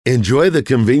Enjoy the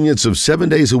convenience of 7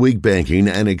 days a week banking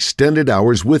and extended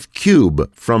hours with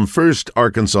Cube from First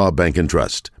Arkansas Bank and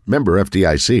Trust. Member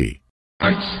FDIC.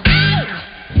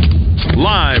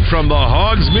 Live from the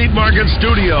Hogs Meat Market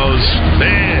Studios,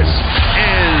 this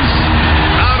is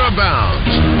Out of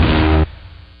Bounds.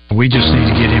 We just need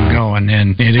to get him going,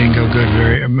 and it didn't go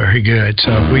very good.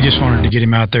 So we just wanted to get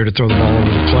him out there to throw the ball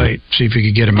over the plate, see if we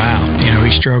could get him out. You know,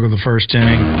 he struggled the first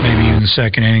inning, maybe even the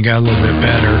second inning, got a little bit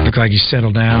better. Looked like he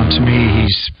settled down. To me,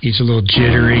 he's a little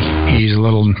jittery. He's a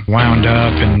little wound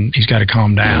up, and he's got to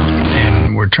calm down.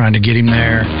 And we're trying to get him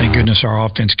there. Thank goodness our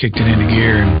offense kicked it into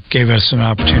gear and gave us an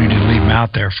opportunity to leave him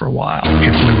out there for a while.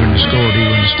 If we wouldn't have scored, he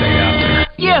wouldn't have stayed out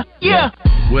there. Yeah.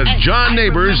 With John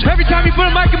Neighbors. Every time you put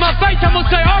a mic in my face, I'm going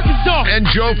to say Arkansas. And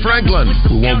Joe Franklin.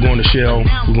 We won't go in the shell.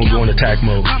 We're going to go in attack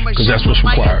mode because that's what's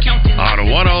required.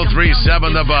 On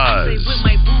 103.7 The Buzz. With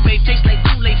my boo babe, tastes like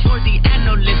Kool-Aid for the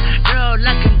analyst. Girl,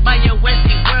 I can buy your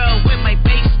Westie world with my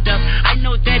base stuff. I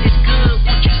know that it's good.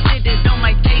 Won't you sit it on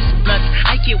my taste buds?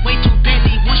 I get way too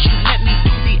busy once you let me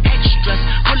do the extras.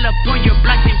 Pull up on your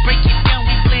block and break it down.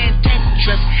 We playing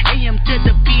Tetris. AM to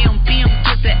the PM, PM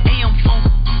to the AM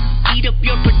phone. Eat up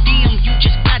your per diem, you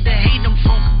just gotta hate them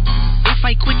funk. If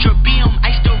I quit your BM,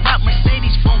 I still rock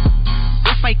Mercedes funk.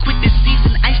 If I quit this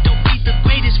season, I still be the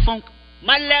greatest funk.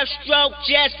 My left stroke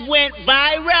just went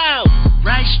viral.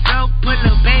 Right stroke put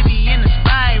a baby in a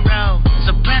spiral.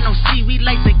 Soprano C, we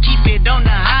like to keep it on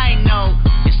the high note.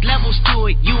 There's levels to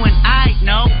it, you and I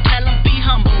know. Tell them be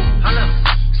humble.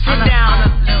 Sit down.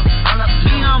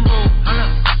 Be humble.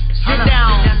 Sit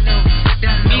down.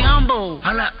 Be humble.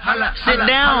 Sit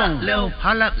down.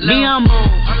 Be humble.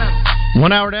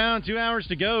 1 hour down, 2 hours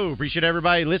to go. Appreciate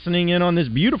everybody listening in on this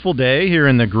beautiful day here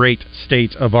in the great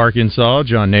state of Arkansas.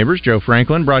 John Neighbors, Joe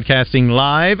Franklin, broadcasting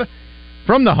live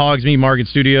from the Hogs Meat Market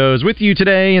Studios with you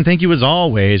today. And thank you as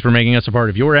always for making us a part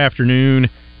of your afternoon.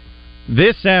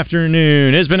 This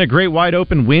afternoon has been a great wide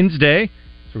open Wednesday. So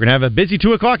we're going to have a busy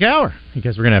 2 o'clock hour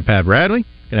because we're going to have Pat Bradley,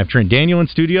 going to have Trent Daniel in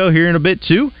studio here in a bit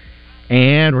too.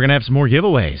 And we're going to have some more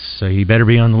giveaways. So you better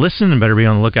be on the listen and better be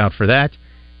on the lookout for that.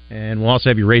 And we'll also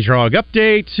have your Raise Your Hog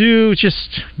update, too.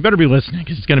 Just better be listening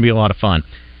because it's going to be a lot of fun.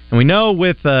 And we know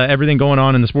with everything going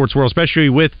on in the sports world, especially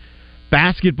with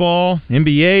basketball,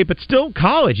 NBA, but still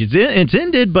college, it's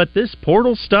ended, but this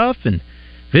portal stuff and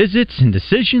visits and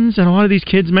decisions that a lot of these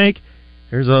kids make,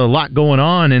 there's a lot going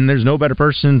on, and there's no better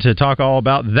person to talk all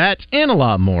about that and a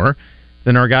lot more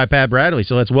than our guy Pat Bradley.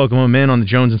 So let's welcome him in on the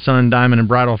Jones & Son Diamond and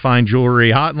Bridal Fine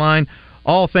Jewelry Hotline.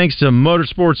 All thanks to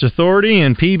Motorsports Authority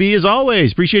and PB as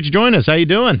always. Appreciate you joining us. How you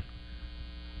doing?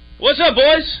 What's up,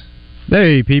 boys?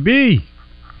 Hey, PB.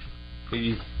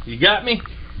 You got me?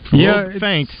 Yeah,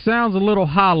 it sounds a little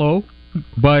hollow,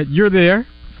 but you're there.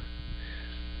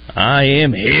 I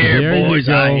am here, there boys.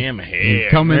 I am here.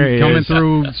 Coming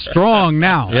through strong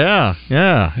now.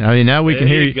 Yeah. I mean, now we can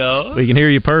hear you. Go. We can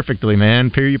hear you perfectly, man.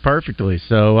 Hear you perfectly.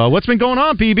 So, what's been going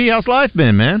on, PB? How's life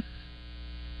been, man?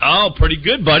 Oh, pretty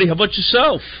good, buddy. How about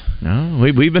yourself? No,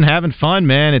 we've been having fun,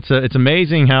 man. It's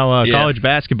amazing how college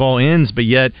basketball ends, but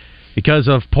yet because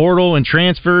of portal and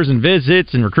transfers and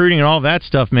visits and recruiting and all that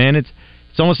stuff, man, it's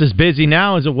almost as busy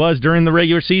now as it was during the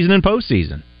regular season and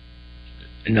postseason.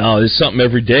 No, there's something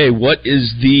every day. What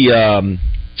is the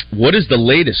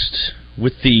latest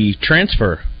with the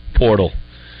transfer portal?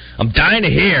 I'm dying to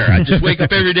hear. I just wake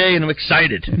up every day and I'm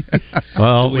excited.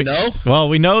 Well, we know. Well,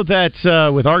 we know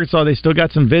that with Arkansas, they still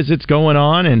got some visits going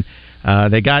on, and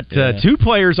they got 2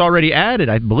 players already added,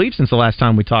 I believe, since the last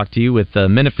time we talked to you, with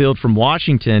Minifield from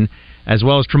Washington, as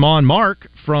well as Tremont Mark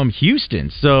from Houston.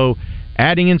 So,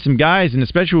 adding in some guys, and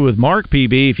especially with Mark,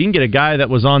 PB, if you can get a guy that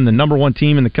was on the number 1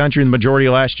 team in the country in the majority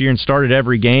of last year and started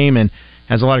every game and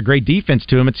has a lot of great defense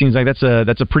to him, it seems like that's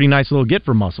a pretty nice little get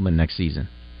for Musselman next season.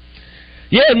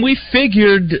 Yeah, and we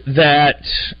figured that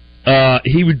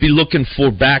he would be looking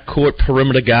for backcourt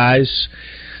perimeter guys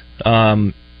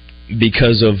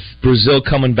because of Brazile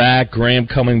coming back, Graham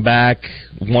coming back,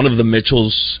 one of the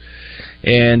Mitchells,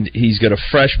 and he's got a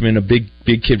freshman, a big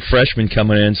kid freshman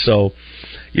coming in. So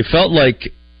you felt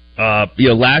like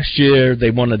last year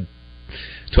they wanted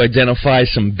to identify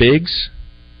some bigs,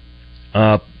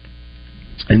 and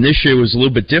this year was a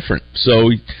little bit different.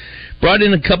 So brought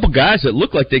in a couple guys that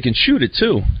look like they can shoot it,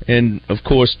 too. And, of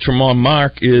course, Tremont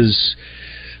Mark is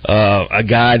a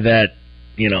guy that,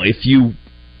 if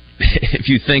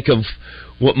you think of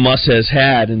what Muss has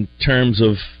had in terms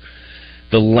of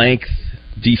the length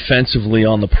defensively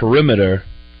on the perimeter,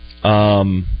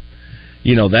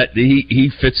 that he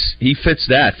fits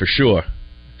that for sure.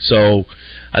 So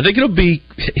I think it'll be,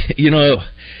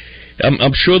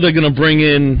 I'm sure they're going to bring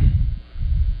in.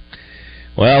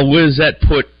 Well, where does that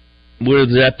put where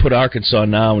does that put Arkansas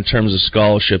now in terms of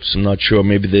scholarships? I'm not sure.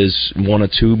 Maybe there's one or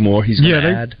two more he's going to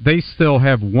add. They still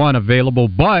have one available,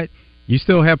 but you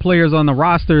still have players on the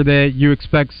roster that you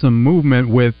expect some movement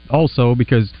with also,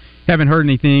 because haven't heard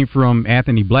anything from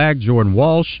Anthony Black, Jordan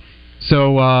Walsh.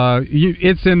 So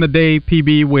it's in the day,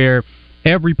 PB, where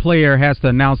every player has to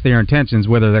announce their intentions,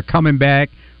 whether they're coming back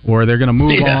or they're going to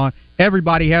move on.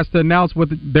 Everybody has to announce what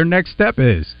their next step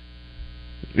is.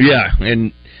 Yeah,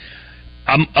 and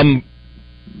I'm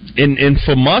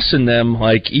from us and them,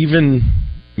 like even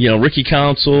Ricky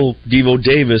Council, Devo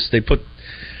Davis, they put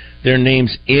their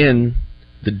names in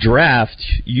the draft.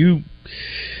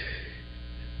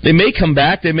 They may come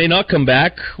back, they may not come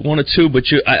back, one or two, but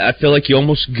I feel like you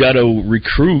almost got to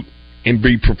recruit and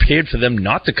be prepared for them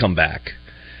not to come back,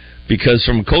 because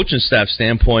from a coaching staff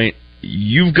standpoint,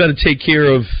 you've got to take care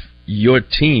of your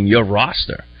team, your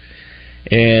roster.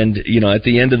 And, at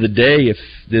the end of the day, if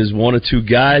there's one or two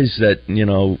guys that,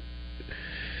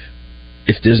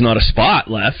 if there's not a spot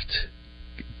left,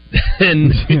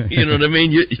 then, you know what I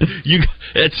mean?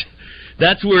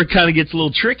 That's where it kind of gets a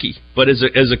little tricky. But as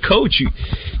a coach,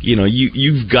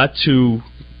 you've got to,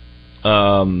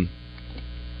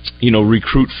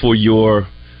 recruit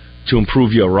to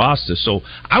improve your roster. So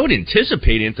I would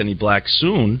anticipate Anthony Black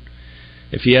soon,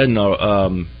 if he hadn't,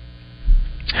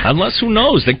 unless, who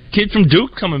knows, the kid from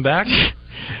Duke coming back.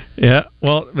 Yeah,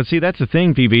 well, but see, that's the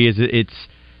thing, PB, is it's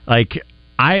like,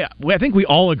 I think we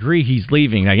all agree he's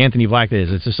leaving, like Anthony Black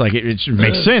is. It's just like, it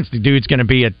makes sense. The dude's going to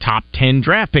be a top 10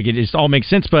 draft pick. It just all makes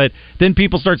sense. But then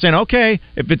people start saying, okay,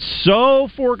 if it's so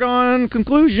foregone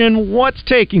conclusion, what's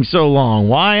taking so long?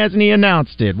 Why hasn't he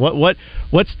announced it?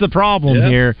 What's the problem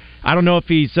here? I don't know if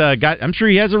he's I'm sure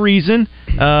he has a reason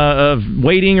of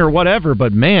waiting or whatever,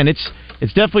 but man, it's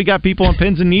definitely got people on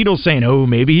pins and needles saying, oh,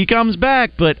 maybe he comes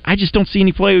back, but I just don't see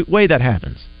any way that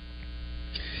happens.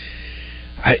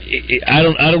 I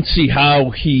don't see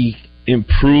how he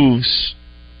improves.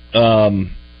 He's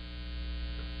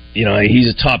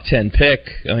a top 10 pick.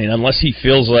 I mean, unless he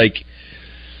feels like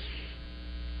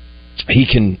he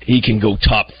can go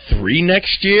top 3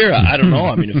 next year. I don't know.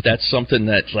 I mean, if that's something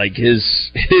that like his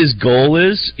goal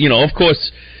is, of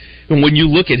course. And when you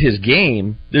look at his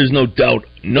game, there's no doubt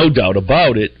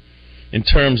about it. In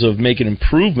terms of making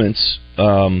improvements,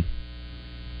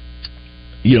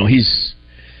 he's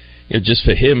just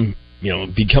for him,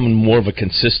 becoming more of a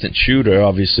consistent shooter.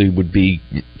 Obviously, would be.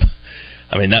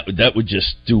 I mean, that would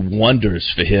just do wonders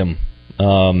for him.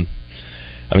 I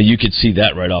mean, you could see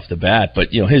that right off the bat.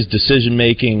 But his decision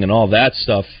making and all that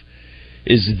stuff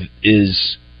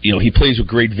is. He plays with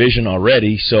great vision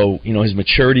already, so his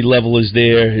maturity level is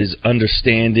there, his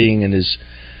understanding, and his,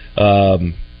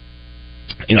 I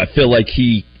feel like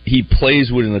he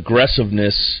plays with an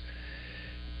aggressiveness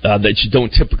that you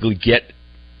don't typically get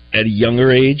at a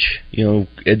younger age.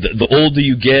 The older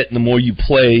you get, and the more you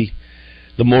play,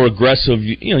 the more aggressive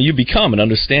you become, and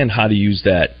understand how to use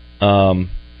that.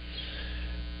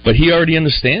 But he already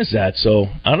understands that, so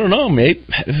I don't know, mate.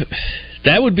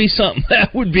 That would be something.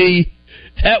 That would be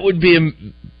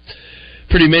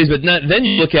pretty amazing. But then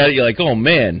you look at it, you're like, oh,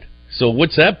 man. So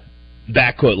what's that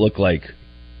backcourt look like?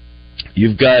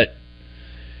 You've got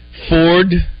Ford,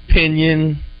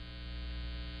 Pinion,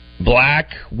 Black,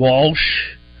 Walsh,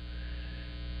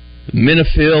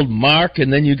 Minifield, Mark,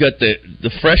 and then you got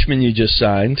the freshman you just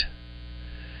signed.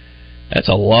 That's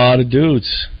a lot of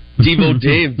dudes.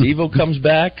 Devo comes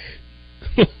back.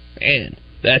 Man,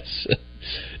 that's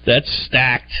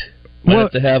stacked. Might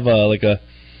have to have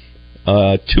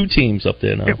two teams up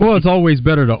there now. Well, it's always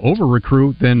better to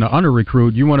over-recruit than to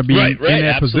under-recruit. You want to be in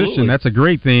that position. That's a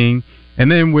great thing.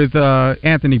 And then with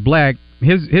Anthony Black,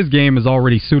 his game is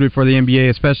already suited for the NBA,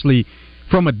 especially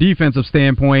from a defensive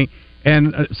standpoint.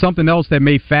 And something else that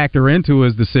may factor into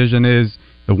his decision is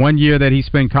the 1 year that he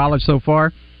spent college so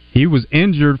far, he was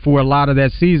injured for a lot of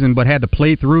that season, but had to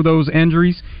play through those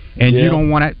injuries. And you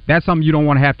don't want to. That's something you don't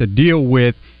want to have to deal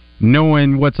with,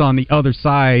 knowing what's on the other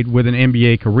side with an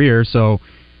NBA career. So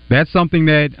that's something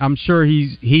that I'm sure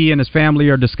he and his family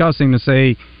are discussing to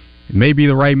say it may be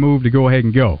the right move to go ahead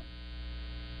and go.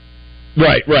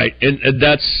 Right, and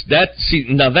that's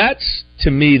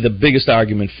to me the biggest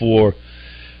argument for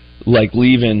like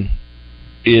leaving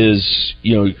is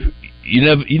you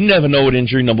never know what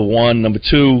injury, number one, number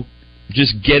two,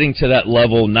 just getting to that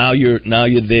level. Now you're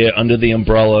there under the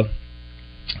umbrella.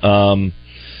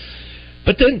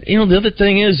 But then the other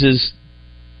thing is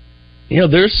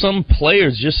there's some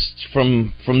players just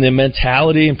from their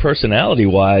mentality and personality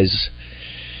wise,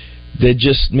 they're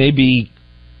just maybe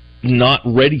not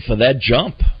ready for that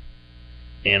jump,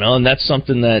 and that's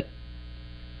something that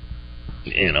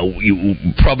you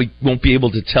probably won't be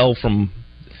able to tell from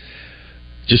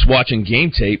just watching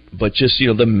game tape, but just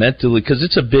the mentally, because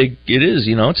it's a big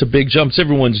jump. It's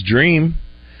everyone's dream,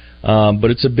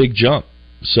 but it's a big jump.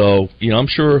 So I'm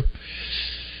sure,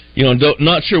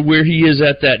 not sure where he is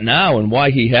at that now and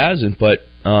why he hasn't, but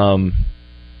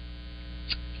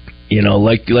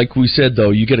like we said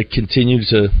though, you got to continue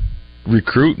to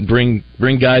recruit and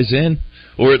bring guys in,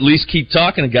 or at least keep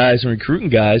talking to guys and recruiting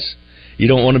guys. You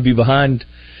don't want to be behind.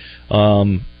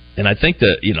 And I think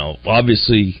that,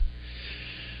 obviously,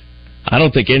 I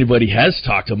don't think anybody has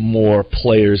talked to more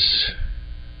players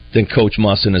than Coach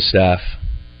Muss and his staff.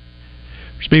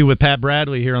 We're speaking with Pat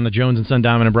Bradley here on the Jones & Son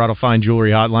Diamond and Bridal Fine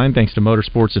Jewelry Hotline, thanks to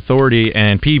Motorsports Authority.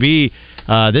 And PB,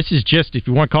 this is just, if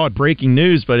you want to call it breaking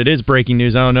news, but it is breaking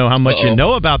news. I don't know how much you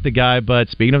know about the guy, but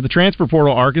speaking of the transfer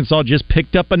portal, Arkansas just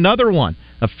picked up another one.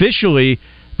 Officially,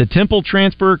 the Temple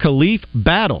transfer Khalif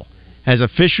Battle has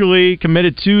officially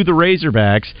committed to the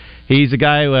Razorbacks. He's a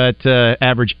guy that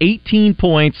averaged 18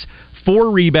 points,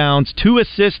 4 rebounds, 2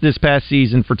 assists this past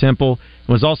season for Temple.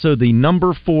 Was also the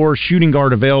number 4 shooting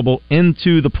guard available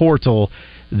into the portal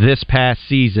this past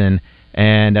season.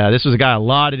 And this was a guy a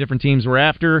lot of different teams were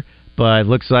after, but it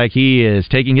looks like he is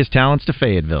taking his talents to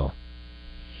Fayetteville.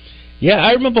 Yeah,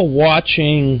 I remember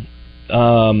watching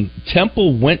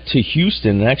Temple went to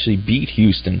Houston and actually beat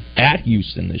Houston at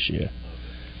Houston this year.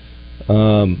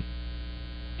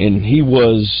 And he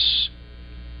was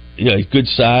good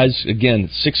size, again,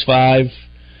 6'5",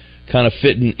 kind of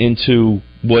fitting into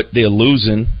what they're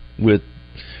losing with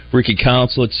Ricky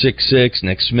Council at 6'6",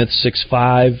 Nick Smith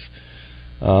 6'5".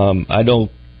 I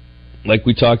don't, like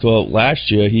we talked about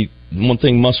last year, one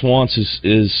thing Muss wants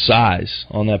is size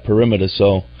on that perimeter,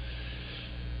 so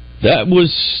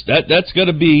that's got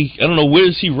to be, I don't know,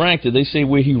 where's he ranked? Did they say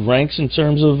where he ranks in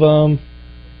terms of the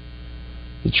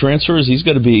transfers? He's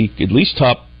got to be at least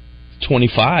top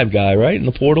 25 guy, right, in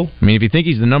the portal? I mean, if you think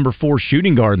he's the number 4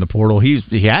 shooting guard in the portal, he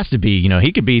has to be.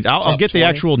 He could be. I'll get 20. The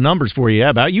actual numbers for you.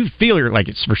 About you feel like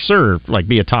it's for sure, like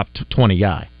be a top 20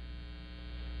 guy.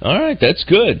 All right, that's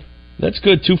good. That's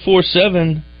good.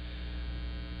 247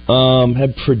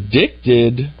 had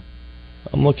predicted.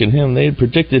 I'm looking at him. They had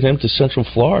predicted him to Central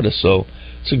Florida, so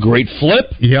it's a great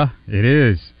flip. Yeah, it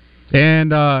is.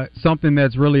 And something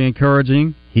that's really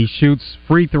encouraging, he shoots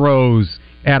free throws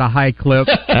at a high clip,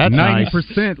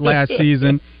 90% last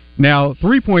season. Now,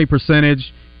 three-point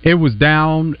percentage, it was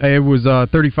down. It was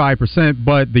 35%,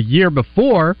 but the year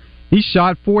before, he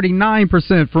shot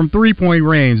 49% from three-point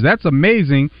range. That's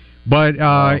amazing, but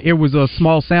it was a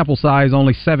small sample size,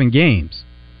 only 7 games.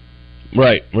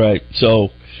 Right. So,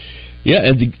 yeah,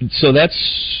 and so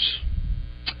that's,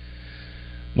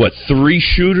 3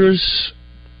 shooters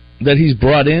that he's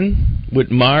brought in with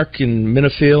Mark and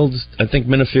Minifield. I think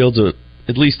Minifield's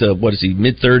at least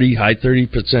mid-30, high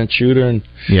 30% shooter. And,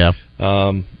 yeah.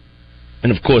 And,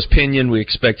 of course, Pinion, we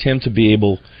expect him to be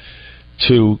able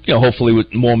to, hopefully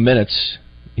with more minutes,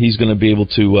 he's going to be able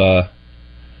to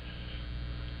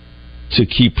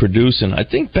keep producing. I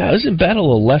think, isn't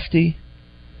Battle a lefty?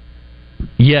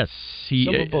 Yes.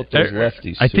 Some about those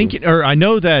lefties, I think, I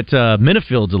know that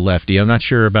Minifield's a lefty. I'm not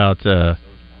sure about...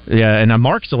 yeah, and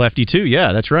Mark's a lefty too.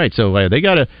 Yeah, that's right. So they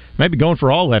maybe going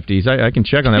for all lefties. I can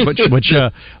check on that. Which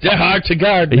they're hard to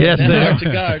guard. Man. Yes, they're hard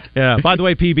to guard. Yeah. By the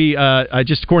way, PB,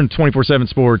 just according to 24/7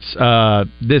 Sports,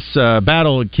 this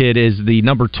Battle kid is the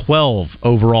number 12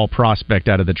 overall prospect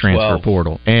out of the transfer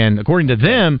portal, and according to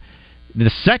them,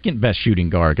 the second best shooting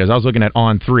guard. Because I was looking at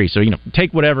On3, so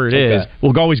take whatever it is.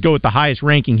 We'll always go with the highest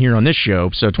ranking here on this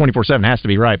show. So 24/7 has to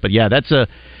be right. But yeah, that's a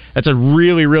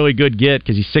really, really good get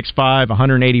because he's 6'5",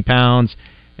 180 pounds,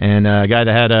 and a guy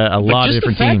that had a lot of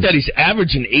different teams. Just the fact that he's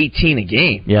averaging 18 a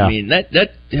game. Yeah. You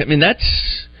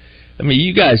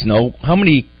guys know how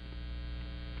many.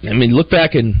 Look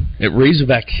back at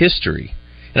Razorback history,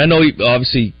 and I know he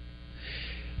obviously,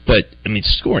 but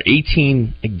scoring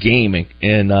 18 a game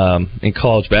in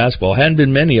college basketball hadn't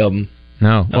been many of them.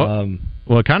 No.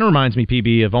 Well, it kind of reminds me,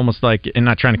 PB, of almost like, and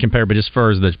not trying to compare, but just as far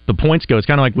as the points go, it's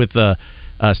kind of like with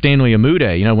Stanley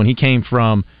Amude. When he came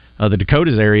from the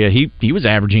Dakotas area, he was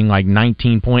averaging like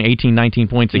 19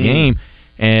 points a game,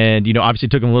 and obviously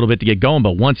it took him a little bit to get going,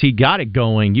 but once he got it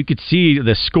going, you could see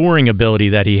the scoring ability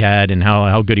that he had and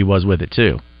how good he was with it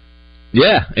too.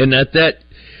 Yeah, and that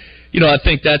I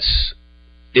think that's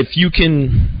if you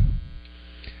can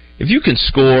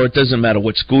score, it doesn't matter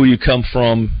what school you come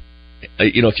from.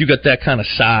 If you got that kind of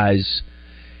size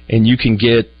and you can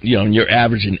get, and you're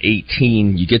averaging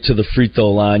 18, you get to the free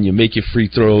throw line, you make your free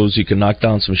throws, you can knock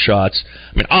down some shots.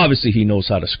 Obviously he knows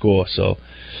how to score. So,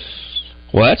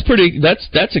 well,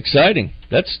 that's exciting.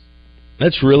 That's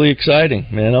That's really exciting,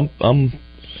 man. I'm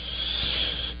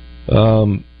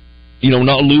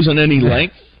not losing any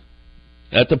length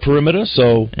at the perimeter,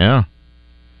 so yeah.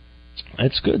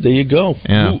 That's good. There you go.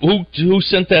 Yeah. Who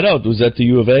sent that out? Was that the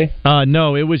U of A?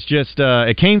 No, it was just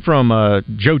it came from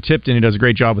Joe Tipton, who does a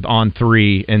great job with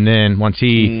On3, and then once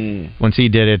he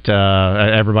did it,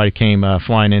 everybody came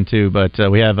flying into. But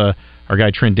we have our guy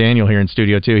Trent Daniel here in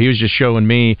studio too. He was just showing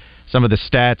me some of the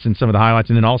stats and some of the highlights,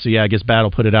 and then also, I guess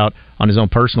Battle put it out on his own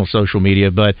personal social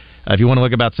media. But if you want to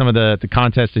look about some of the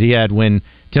contests that he had when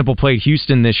Temple played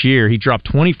Houston this year, he dropped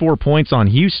 24 points on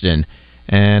Houston.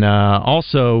 And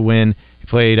also when he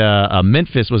played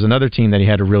Memphis was another team that he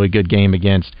had a really good game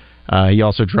against. He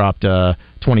also dropped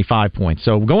 25 points.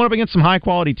 So going up against some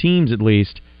high-quality teams at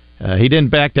least, he didn't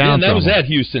back down. And that was at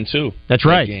Houston, too. That's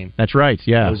right. Game. That's right,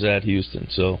 yeah. That was at Houston.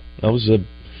 So that was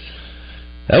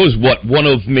what, one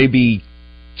of maybe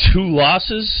 3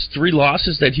 losses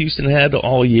that Houston had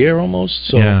all year almost?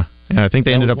 So yeah. I think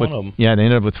they ended up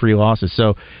with 3 losses.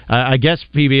 So I guess,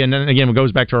 PB, and then again, it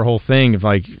goes back to our whole thing of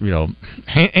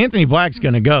Anthony Black's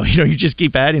going to go. You just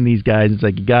keep adding these guys. It's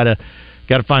like you got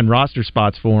to find roster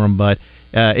spots for them. But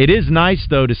it is nice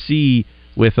though to see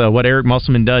with what Eric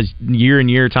Musselman does year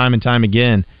and year, time and time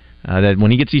again, that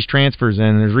when he gets these transfers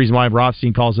in, there's a reason why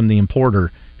Rothstein calls him the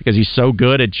importer, because he's so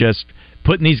good at just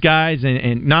putting these guys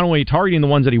and not only targeting the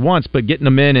ones that he wants, but getting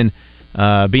them in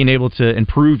and being able to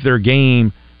improve their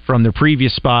game from their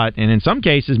previous spot, and in some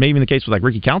cases, maybe in the case with like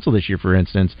Ricky Council this year, for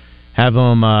instance, have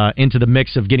them into the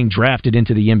mix of getting drafted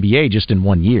into the NBA just in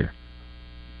 1 year.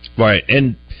 Right,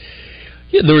 and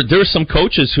there are some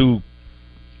coaches who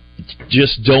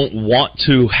just don't want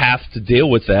to have to deal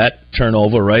with that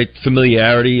turnover. Right,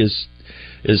 familiarity is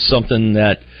something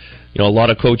that a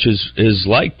lot of coaches is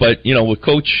like, but with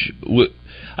Coach,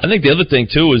 I think the other thing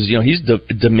too is he's the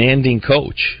demanding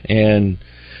coach, and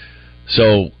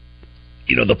so.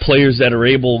 The players that are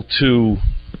able to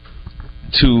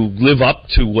live up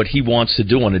to what he wants to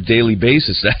do on a daily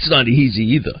basis, that's not easy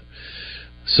either.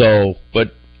 So,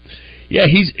 but yeah,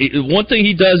 one thing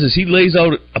he does is he lays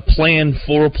out a plan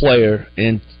for a player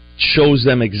and shows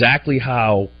them exactly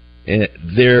how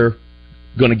they're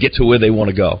going to get to where they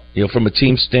want to go. From a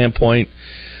team standpoint,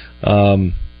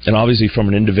 and obviously from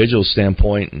an individual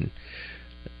standpoint. And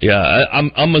yeah,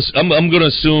 I'm going to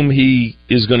assume he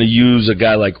is going to use a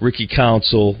guy like Ricky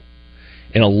Council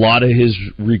in a lot of his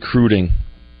recruiting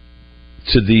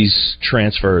to these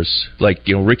transfers. Like,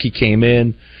 Ricky came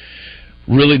in,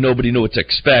 really nobody knew what to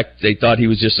expect. They thought he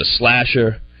was just a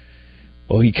slasher.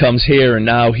 Well, he comes here and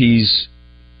now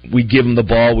we give him the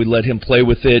ball, we let him play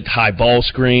with it, high ball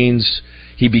screens.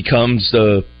 He becomes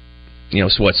the,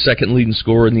 second leading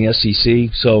scorer in the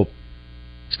SEC. So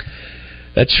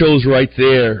that shows right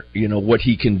there, what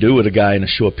he can do with a guy in a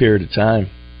short period of time.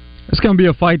 It's going to be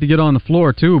a fight to get on the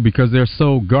floor, too, because they're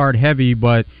so guard-heavy,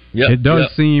 but it does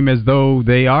seem as though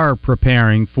they are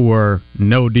preparing for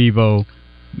no Devo,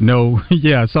 some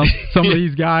of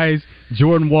these guys,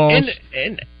 Jordan Walsh.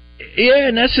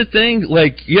 And that's the thing,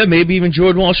 maybe even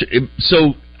Jordan Walsh.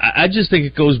 So I just think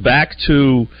it goes back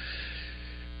to,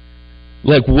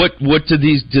 what do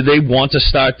they want to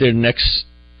start their next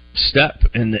step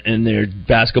in their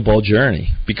basketball journey?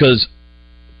 Because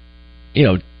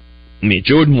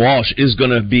Jordan Walsh is going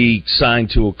to be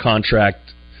signed to a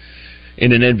contract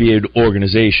in an NBA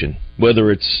organization,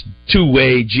 whether it's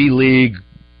two-way, G League,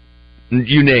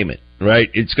 you name it, right?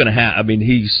 It's going to happen.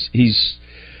 He's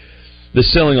the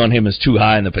ceiling on him is too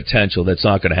high, and the potential that's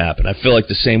not going to happen. I feel like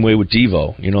the same way with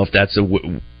Devo. If that's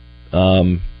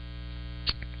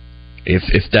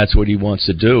if that's what he wants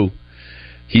to do,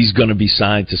 he's going to be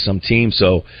signed to some team.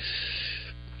 So,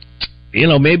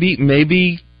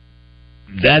 maybe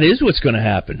that is what's going to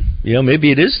happen.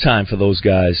 Maybe it is time for those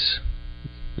guys.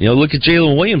 Look at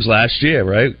Jalen Williams last year,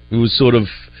 right? He was sort of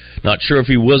not sure if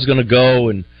he was going to go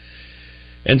and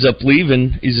ends up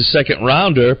leaving. He's a second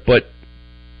rounder, but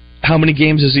how many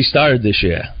games has he started this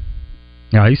year?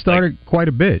 Yeah, he started quite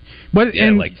a bit. But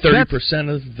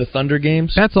 30% of the Thunder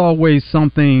games. That's always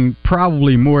something,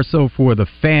 probably more so for the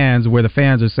fans, where the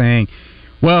fans are saying,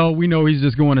 well, we know he's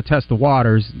just going to test the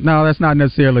waters. No, that's not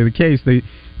necessarily the case.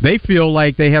 They feel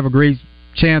like they have a great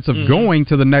chance of going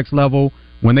to the next level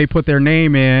when they put their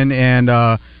name in. And,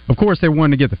 of course, they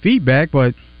want to get the feedback.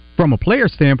 But from a player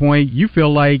standpoint, you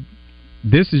feel like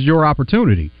this is your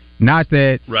opportunity. Not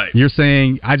that you're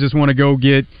saying, I just want to go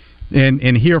get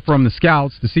and hear from the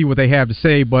scouts to see what they have to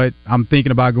say, but I'm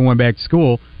thinking about going back to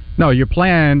school. No, your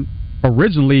plan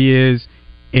originally is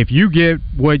if you get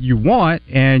what you want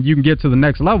and you can get to the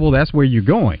next level, that's where you're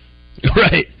going.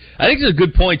 Right. I think it's a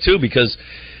good point, too, because,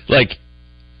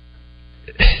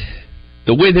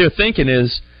 The way they're thinking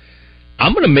is,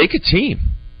 I'm going to make a team.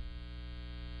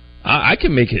 I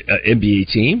can make an NBA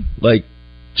team. Like,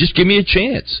 just give me a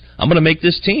chance. I'm going to make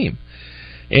this team.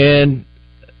 And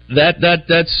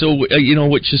that's so, what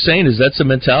you're saying is that's the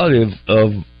mentality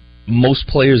of most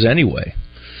players anyway.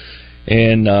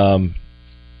 And,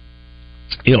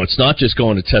 it's not just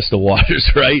going to test the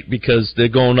waters, right? Because they're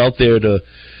going out there to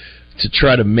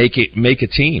try to make a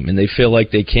team, and they feel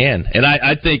like they can. And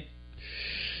I think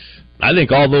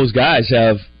all those guys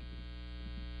have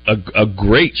a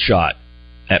great shot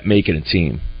at making a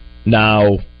team.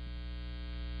 Now,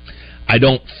 I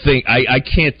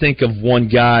can't think of one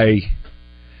guy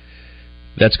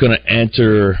that's going to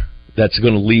enter, that's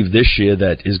going to leave this year,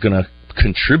 that is going to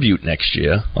contribute next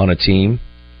year on a team.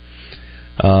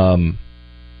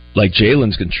 Like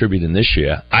Jalen's contributing this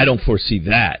year. I don't foresee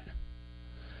that.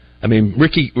 I mean,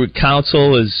 Ricky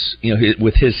Council is,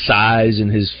 with his size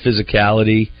and his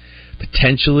physicality,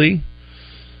 potentially.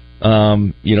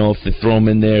 If they throw him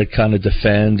in there, kind of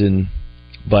defend,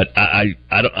 but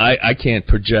I can't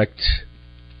project.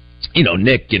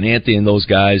 Nick and Anthony and those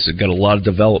guys have got a lot of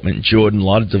development. Jordan, a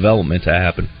lot of development to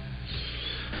happen.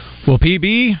 Well,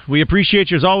 PB, we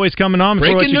appreciate you as always coming on.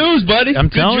 Breaking news, buddy.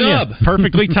 I'm telling you,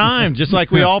 perfectly timed, just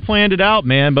like we all planned it out,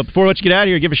 man. But before I let you get out of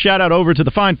here, give a shout-out over to the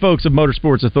fine folks of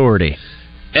Motorsports Authority.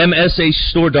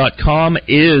 MSAstore.com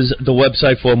is the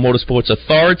website for Motorsports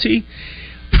Authority.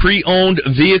 Pre-owned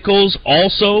vehicles,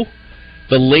 also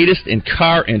the latest in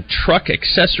car and truck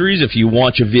accessories. If you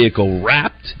want your vehicle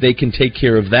wrapped, they can take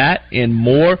care of that and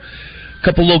more. A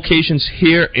couple locations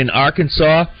here in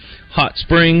Arkansas: Hot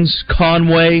Springs,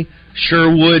 Conway,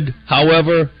 Sherwood.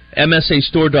 However,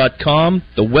 MSAstore.com,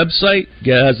 the website,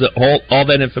 has all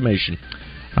that information.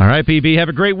 All right, PB, have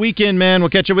a great weekend, man. We'll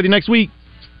catch up with you next week.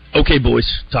 Okay,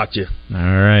 boys. Talk to you. All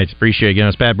right. Appreciate it. Again,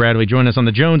 it's Pat Bradley. Join us on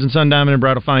the Jones & Son Diamond and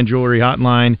Bridal Fine Jewelry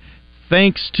Hotline.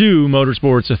 Thanks to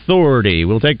Motorsports Authority.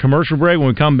 We'll take a commercial break. When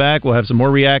we come back, we'll have some more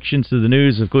reactions to the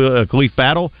news of Khalif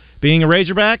Battle being a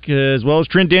Razorback, as well as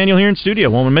Trent Daniel here in studio.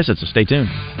 Won't want to miss it, so stay tuned.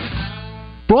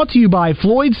 Brought to you by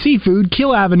Floyd's Seafood,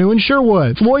 Kill Avenue in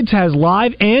Sherwood. Floyd's has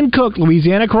live and cooked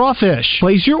Louisiana crawfish.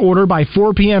 Place your order by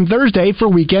 4 p.m. Thursday for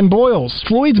weekend boils.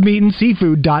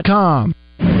 FloydsMeatandSeafood.com.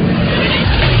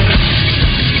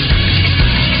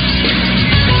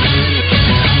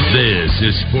 This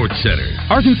is SportsCenter.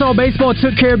 Arkansas baseball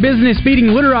took care of business,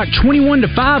 beating Little Rock 21-5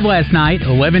 last night.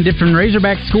 11 different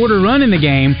Razorbacks scored a run in the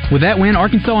game. With that win,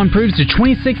 Arkansas improves to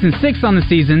 26-6 on the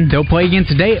season. They'll play again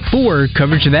today at 4.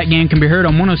 Coverage of that game can be heard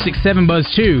on 106.7 Buzz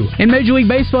 2. In Major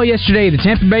League Baseball yesterday, the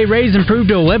Tampa Bay Rays improved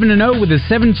to 11-0 with a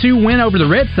 7-2 win over the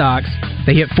Red Sox.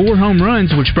 They hit 4 home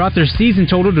runs, which brought their season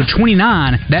total to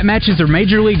 29. That matches their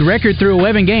Major League record through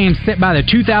 11 games set by the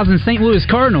 2000 St. Louis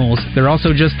Cardinals. They're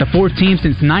also just the 4th team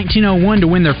since 1901 to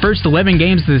win their first 11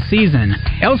 games of the season.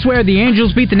 Elsewhere, the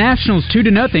Angels beat the Nationals 2-0.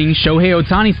 Shohei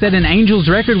Ohtani set an Angels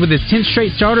record with his 10th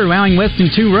straight starter allowing less than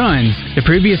 2 runs. The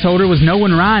previous holder was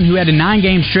Nolan Ryan, who had a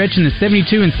 9-game stretch in the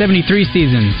 72 and 73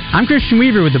 seasons. I'm Christian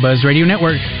Weaver with the Buzz Radio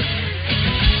Network.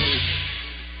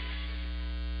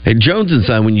 At Jones &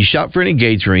 Son, when you shop for an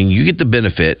engagement ring, you get the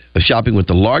benefit of shopping with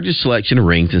the largest selection of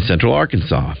rings in Central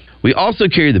Arkansas. We also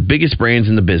carry the biggest brands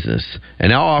in the business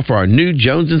and now offer our new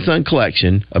Jones & Son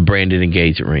collection of branded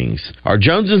engagement rings. Our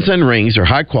Jones & Son rings are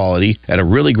high quality at a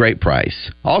really great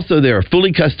price. Also, they are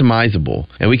fully customizable,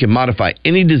 and we can modify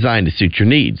any design to suit your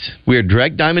needs. We are a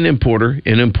direct diamond importer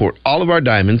and import all of our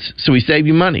diamonds, so we save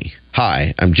you money.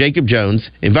 Hi, I'm Jacob Jones,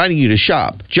 inviting you to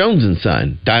shop Jones &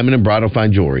 Son, Diamond and Bridal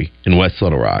Fine Jewelry in West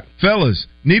Little Rock. Fellas,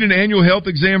 need an annual health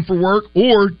exam for work,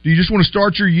 or do you just want to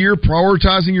start your year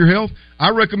prioritizing your health? I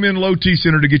recommend Low T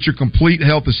Center to get your complete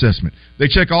health assessment. They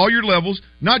check all your levels,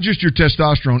 not just your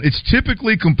testosterone. It's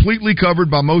typically completely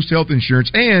covered by most health insurance,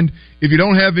 and if you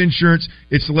don't have insurance,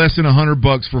 it's less than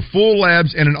 $100 for full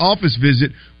labs and an office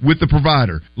visit with the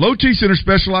provider. Low T Center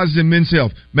specializes in men's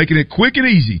health, making it quick and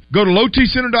easy. Go to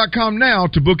lowtcenter.com now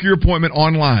to book your appointment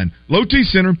online. Low T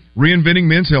Center, reinventing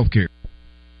men's health care.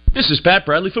 This is Pat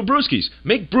Bradley for Brewskis.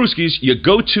 Make Brewskis your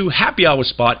go-to happy hour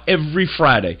spot every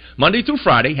Friday. Monday through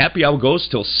Friday, happy hour goes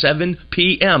till 7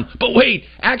 p.m. But wait,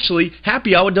 actually,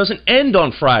 happy hour doesn't end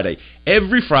on Friday.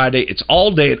 Every Friday, it's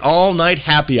all day and all night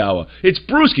happy hour. It's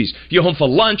Brewskis. You're home for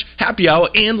lunch, happy hour,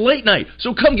 and late night.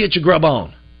 So come get your grub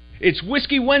on. It's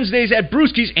Whiskey Wednesdays at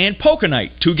Brewski's and Poker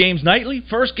Night. 2 games nightly,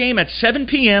 first game at 7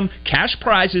 p.m., cash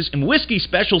prizes, and whiskey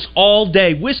specials all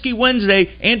day. Whiskey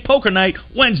Wednesday and Poker Night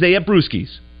Wednesday at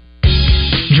Brewski's.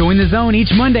 Join Join the Zone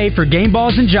each Monday for game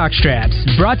balls and jock straps.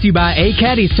 Brought to you by A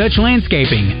Caddy's Touch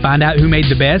Landscaping. Find out who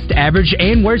made the best, average,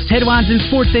 and worst headlines in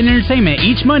sports and entertainment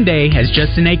each Monday as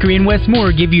Justin Acree and Wes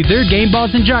Moore give you their game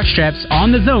balls and jock straps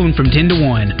on the Zone from 10 to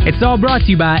 1. It's all brought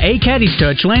to you by A Caddy's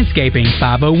Touch Landscaping,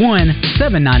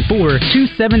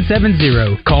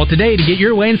 501-794-2770. Call today to get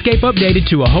your landscape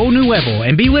updated to a whole new level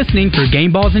and be listening for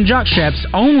game balls and jock straps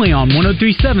only on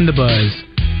 103.7 The Buzz.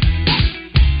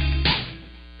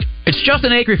 It's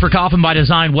Justin Acree for Coffin by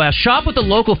Design West. Shop with the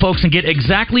local folks and get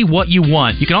exactly what you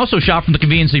want. You can also shop from the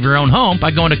convenience of your own home by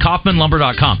going to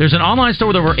KaufmanLumber.com. There's an online store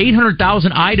with over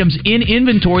 800,000 items in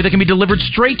inventory that can be delivered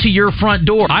straight to your front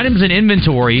door. Items in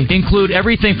inventory include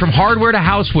everything from hardware to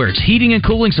housewares, heating and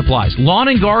cooling supplies, lawn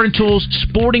and garden tools,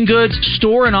 sporting goods,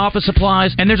 store and office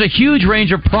supplies, and there's a huge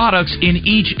range of products in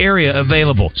each area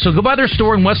available. So go by their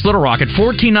store in West Little Rock at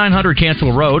 14900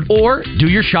 Cantrell Road or do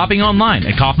your shopping online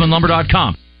at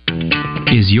KaufmanLumber.com.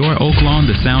 Is your oak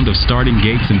lawn the sound of starting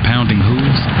gates and pounding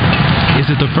hooves? Is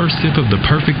it the first sip of the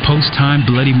perfect post-time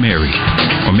Bloody Mary?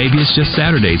 Or maybe it's just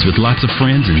Saturdays with lots of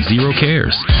friends and zero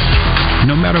cares?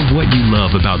 No matter what you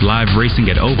love about live racing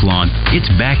at Oaklawn, it's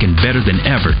back and better than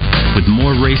ever. With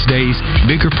more race days,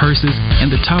 bigger purses,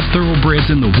 and the top thoroughbreds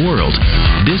in the world,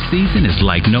 this season is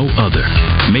like no other.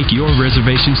 Make your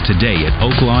reservations today at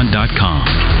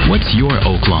oaklawn.com. What's your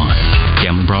Oaklawn?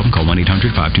 Gambling problem? Call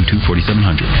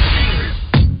 1-800-522-4700.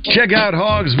 Check out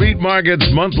Hogs Meat Market's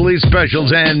monthly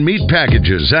specials and meat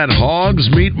packages at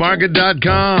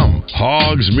hogsmeatmarket.com.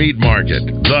 Hogs Meat Market,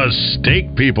 the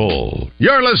steak people.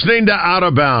 You're listening to Out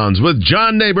of Bounds with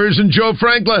John Neighbors and Joe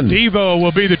Franklin. Devo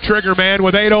will be the trigger man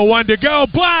with 8:01 to go.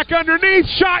 Black underneath,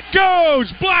 shot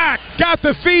goes. Black got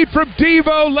the feed from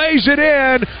Devo, lays it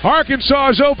in. Arkansas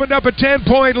has opened up a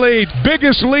 10-point lead.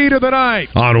 Biggest lead of the night.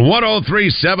 On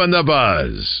 103.7 The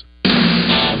Buzz.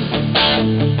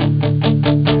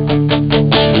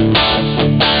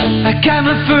 I got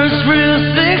my first real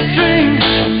six-string,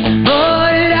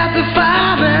 bought it at the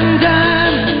 5 and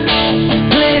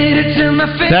dime, played it till my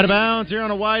face. Out of Bounds here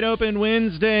on a wide open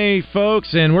Wednesday,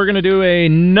 folks, and we're going to do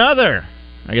another.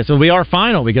 I guess it'll be our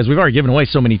final because we've already given away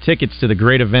so many tickets to the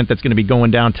great event that's going to be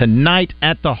going down tonight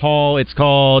at the Hall. It's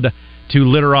called To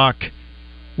Little Rock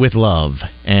with Love,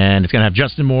 and it's going to have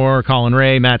Justin Moore, Colin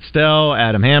Ray, Matt Stell,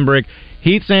 Adam Hambrick,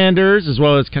 Heath Sanders, as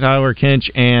well as Tyler Kinch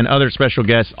and other special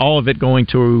guests, all of it going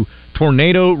to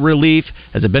Tornado Relief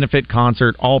as a benefit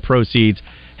concert, all proceeds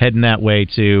heading that way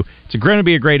too. It's going to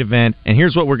be a great event, and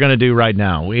here's what we're going to do right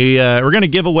now. We're going to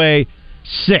give away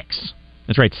 6.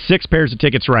 That's right, 6 pairs of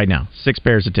tickets right now. 6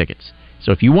 pairs of tickets.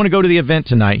 So if you want to go to the event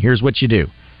tonight, here's what you do.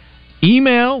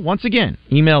 Email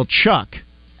Chuck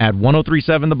at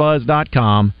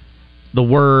 1037thebuzz.com, the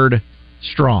word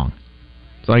strong.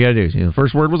 That's all you got to do. The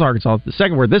first word was Arkansas. The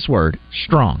second word, this word,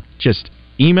 strong. Just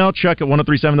email Chuck at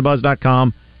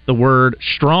 1037thebuzz.com, the word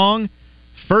strong.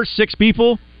 First 6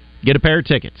 people get a pair of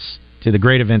tickets to the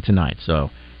great event tonight.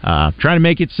 So trying to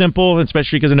make it simple,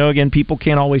 especially because I know, again, people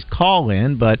can't always call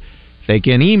in, but they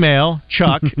can email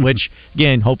Chuck, which,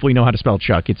 again, hopefully you know how to spell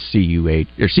Chuck. It's C-U-H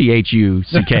or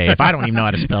C-H-U-C-K, if I don't even know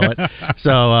how to spell it.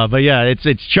 So, but yeah,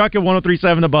 it's Chuck at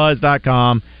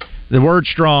 1037thebuzz.com. The word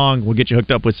strong will get you hooked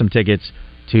up with some tickets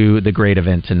to the great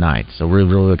event tonight. So we're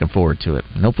really looking forward to it.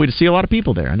 And hopefully to see a lot of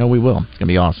people there. I know we will. It's going to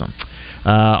be awesome.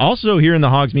 Also, here in the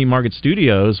Hogs Meat Market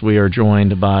Studios, we are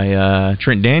joined by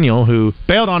Trent Daniel, who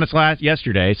bailed on us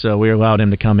yesterday, so we allowed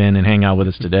him to come in and hang out with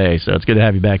us today. So it's good to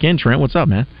have you back in, Trent. What's up,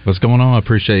 man? What's going on? I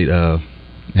appreciate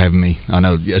having me. I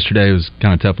know yesterday was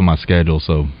kind of tough on my schedule,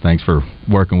 so thanks for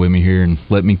working with me here and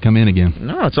letting me come in again.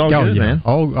 No, it's all good, man.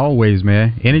 Always,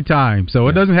 man. Anytime. So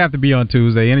it doesn't have to be on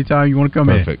Tuesday. Anytime you want to come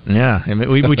Perfect. in. Yeah, and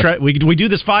we try. We do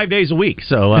this 5 days a week,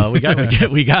 so we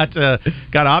got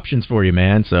options for you,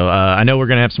 man. So I know we're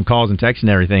gonna have some calls and texts and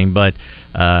everything, but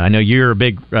I know you're a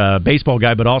big baseball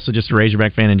guy, but also just a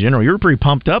Razorback fan in general. You were pretty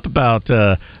pumped up about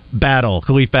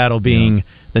Khalif Battle being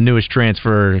the newest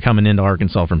transfer coming into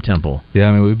Arkansas from Temple. Yeah,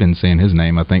 I mean, we've been seeing his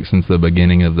name, I think, since the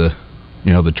beginning of the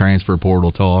transfer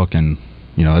portal talk, and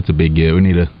that's a big get. We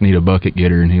need a bucket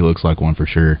getter, and he looks like one for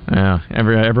sure. Yeah,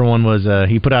 everyone was.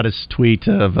 He put out his tweet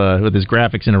of with his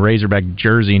graphics in a Razorback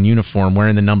jersey and uniform,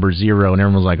 wearing the number 0, and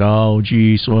everyone was like, "Oh,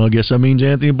 geez, well, I guess that means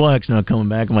Anthony Black's not coming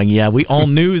back." I'm like, "Yeah, we all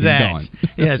knew that." Gone.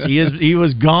 Yes, he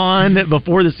was gone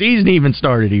before the season even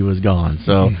started. He was gone.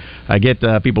 So I get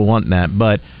people wanting that,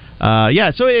 but.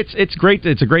 So it's great.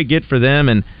 It's a great get for them,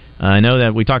 and I know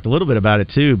that we talked a little bit about it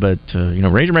too. But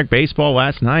Razorback baseball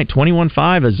last night,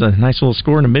 21-5 is a nice little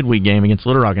score in a midweek game against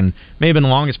Little Rock, and may have been the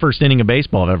longest first inning of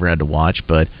baseball I've ever had to watch.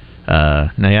 But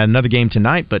now you had another game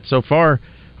tonight. But so far,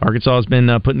 Arkansas has been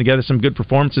putting together some good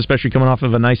performances, especially coming off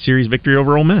of a nice series victory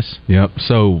over Ole Miss. Yep.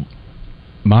 So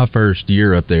my first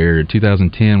year up there, in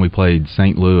 2010, we played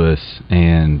St. Louis,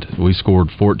 and we scored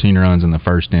 14 runs in the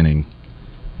first inning.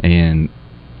 And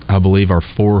I believe our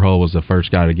 4-hole was the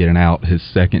first guy to get an out his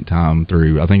second time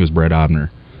through. I think it was Brett Eibner.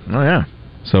 Oh, yeah.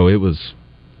 So it was...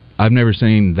 I've never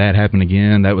seen that happen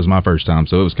again. That was my first time,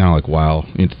 so it was kind of like, wow.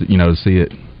 To see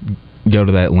it go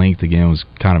to that length again was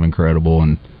kind of incredible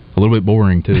and a little bit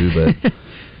boring, too, but...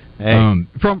 Hey.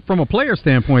 From a player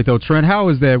standpoint, though, Trent, how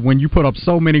is that when you put up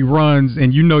so many runs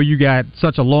and you know you got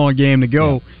such a long game to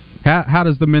go, how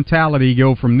does the mentality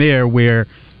go from there where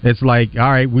it's like, all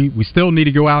right, we still need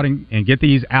to go out and get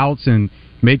these outs and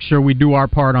make sure we do our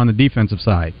part on the defensive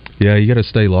side? Yeah, you got to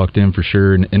stay locked in for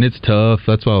sure, and it's tough.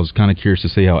 That's why I was kind of curious to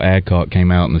see how Adcock came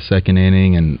out in the second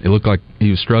inning, and it looked like he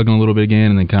was struggling a little bit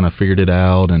again and then kind of figured it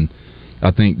out, and I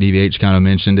think DVH kind of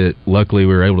mentioned it. Luckily,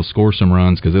 we were able to score some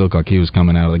runs because it looked like he was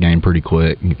coming out of the game pretty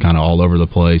quick, kind of all over the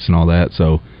place and all that.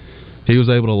 So he was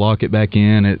able to lock it back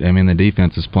in. The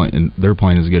defense is playing; they're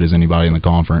playing as good as anybody in the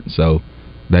conference. So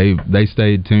they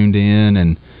stayed tuned in,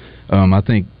 and I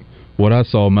think what I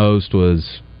saw most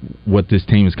was what this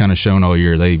team has kind of shown all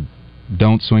year. They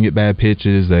don't swing at bad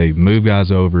pitches. They move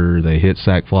guys over. They hit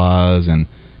sac flies and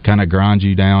kind of grind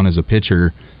you down as a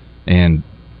pitcher. And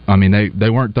they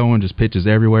weren't throwing just pitches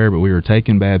everywhere, but we were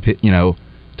taking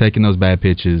taking those bad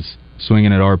pitches,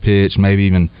 swinging at our pitch, maybe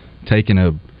even taking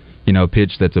a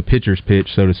pitch that's a pitcher's pitch,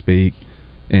 so to speak,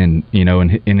 and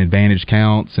in advantage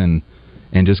counts and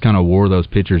just kind of wore those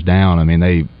pitchers down.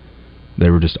 They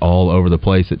were just all over the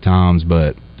place at times,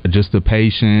 but just the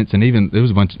patience, and even there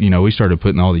was a bunch. We started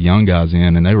putting all the young guys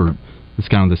in, and it's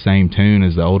kind of the same tune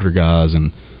as the older guys,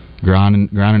 and grinding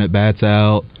at bats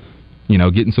out.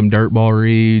 Getting some dirt ball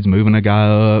reads, moving a guy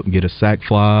up, get a sac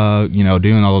fly,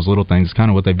 doing all those little things.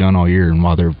 Kind of what they've done all year and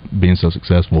why they're being so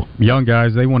successful. Young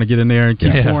guys, they want to get in there and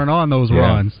keep pouring on those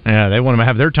runs. Yeah, they want to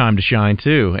have their time to shine,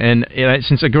 too. And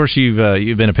since, of course,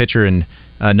 you've been a pitcher and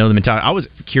know the mentality, I was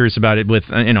curious about it with,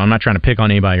 I'm not trying to pick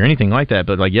on anybody or anything like that,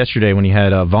 but like yesterday when you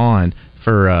had Vaughn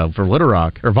for Little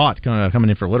Rock, or Vaught coming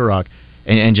in for Little Rock,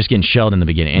 and just getting shelled in the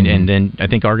beginning. And then I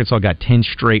think Arkansas got 10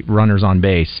 straight runners on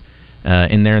base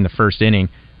in there in the first inning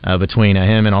between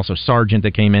him and also Sargent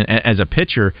that came in as a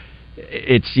pitcher.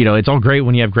 It's all great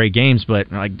when you have great games,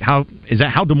 but like how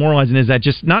demoralizing is that?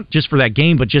 Just not just for that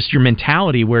game, but just your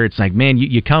mentality where it's like, man,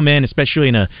 you come in, especially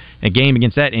in a game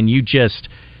against that, and you just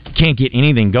can't get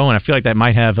anything going. I feel like that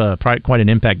might have quite an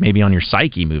impact maybe on your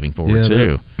psyche moving forward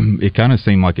too. It kind of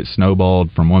seemed like it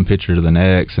snowballed from one pitcher to the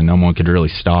next, and no one could really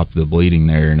stop the bleeding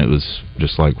there, and it was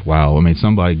just like, wow.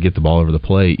 Somebody get the ball over the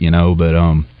plate,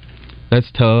 but that's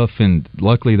tough, and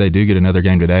luckily they do get another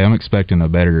game today. I'm expecting a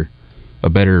better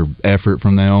effort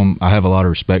from them. I have a lot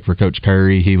of respect for Coach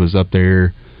Curry. He was up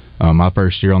there my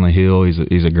first year on the Hill.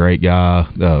 He's a great guy,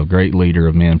 a great leader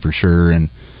of men for sure, and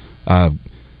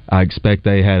I expect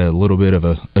they had a little bit of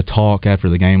a talk after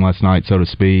the game last night, so to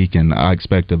speak, and I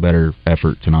expect a better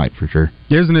effort tonight for sure.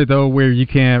 Isn't it, though, where you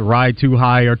can't ride too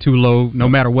high or too low no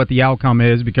matter what the outcome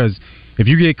is? Because if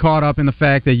you get caught up in the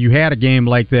fact that you had a game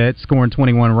like that, scoring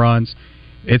 21 runs,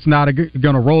 it's not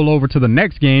going to roll over to the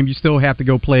next game. You still have to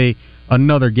go play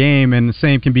another game, and the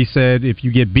same can be said if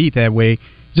you get beat that way. You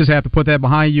just have to put that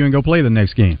behind you and go play the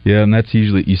next game. Yeah, and that's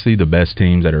usually, you see the best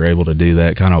teams that are able to do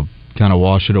that, kind of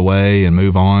wash it away and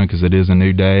move on because it is a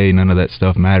new day. None of that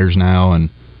stuff matters now, and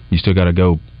you still got to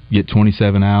go get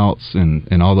 27 outs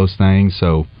and all those things.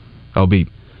 So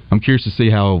I'm curious to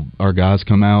see how our guys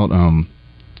come out.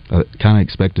 I kind of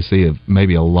expect to see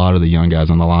maybe a lot of the young guys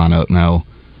on the lineup now.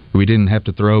 We didn't have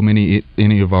to throw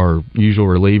any of our usual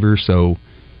relievers, so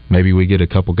maybe we get a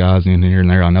couple guys in here and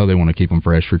there. I know they want to keep them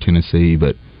fresh for Tennessee,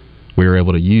 but we were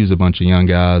able to use a bunch of young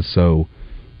guys, so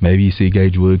maybe you see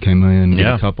Gage Wood came in,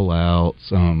 get a couple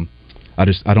outs.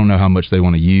 I don't know how much they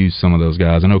want to use some of those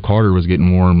guys. I know Carter was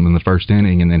getting warm in the first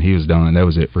inning, and then he was done. That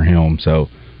was it for him. So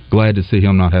glad to see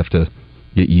him not have to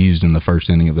get used in the first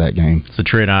inning of that game. So,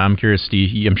 Trent, I'm curious,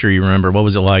 Steve, I'm sure you remember, what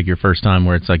was it like your first time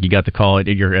where it's like you got the call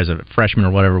as a freshman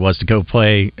or whatever it was to go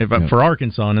play for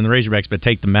Arkansas and then the Razorbacks, but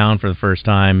take the mound for the first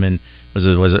time? And was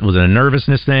it a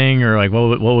nervousness thing, or like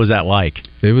what was that like?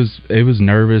 It was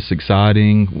nervous,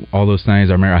 exciting, all those things.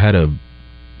 I remember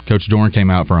Coach Dorn came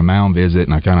out for a mound visit,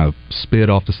 and I kind of spit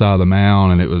off the side of the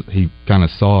mound, and he kind of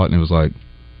saw it, and it was like,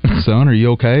 son, are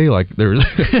you okay? Like there was,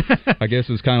 I guess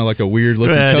it was kind of like a weird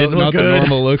looking coat, not the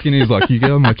normal looking. He's like, you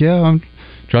go? I'm like, yeah, I'm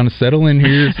trying to settle in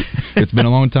here. It's been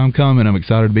a long time coming. I'm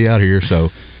excited to be out here. So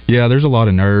yeah, there's a lot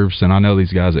of nerves, and I know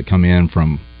these guys that come in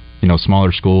from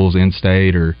smaller schools, in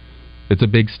state, or it's a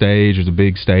big stage, there's a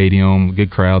big stadium,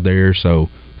 good crowd there. So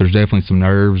there's definitely some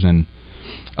nerves, and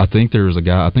I think there was a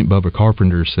guy, I think Bubba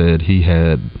Carpenter said he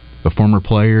had a former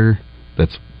player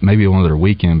that's maybe one of their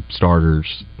weekend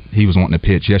starters. He was wanting to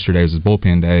pitch. Yesterday was his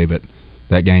bullpen day, but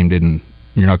that game didn't.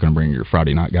 You're not going to bring your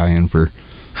Friday night guy in for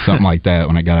something like that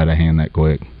when it got out of hand that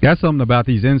quick. That's something about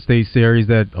these in-state series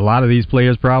that a lot of these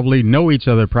players probably know each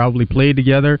other, probably played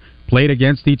together, played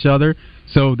against each other,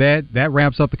 so that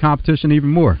ramps up the competition even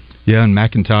more. Yeah, and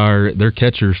McIntyre, their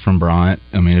catcher's from Bryant.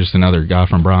 I mean, just another guy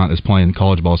from Bryant that's playing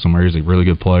college ball somewhere. He's a really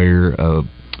good player,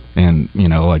 and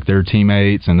like they're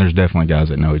teammates, and there's definitely guys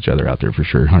that know each other out there for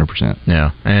sure, 100%.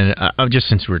 Yeah, and just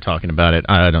since we were talking about it,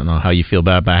 I don't know how you feel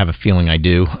about it, but I have a feeling I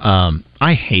do.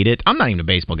 I hate it. I'm not even a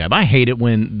baseball guy, but I hate it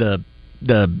when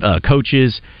the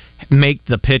coaches make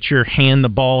the pitcher hand the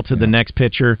ball to the next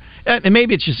pitcher. And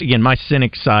maybe it's just, again, my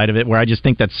cynic side of it, where I just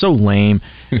think that's so lame.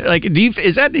 Like,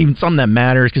 is that even something that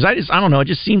matters? Because I don't know. It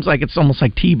just seems like it's almost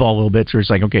like T-ball a little bit. So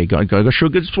it's like, okay, go show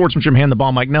good sportsmanship, hand the ball.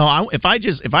 I'm like, no. If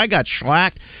I got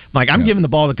shellacked, I'm giving the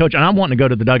ball to the coach, and I'm wanting to go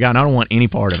to the dugout, and I don't want any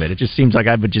part of it. It just seems like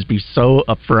I would just be so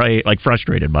afraid,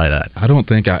 frustrated by that. I don't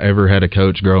think I ever had a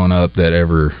coach growing up that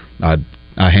ever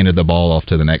I handed the ball off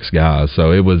to the next guy.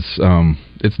 So it was.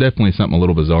 It's definitely something a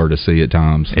little bizarre to see at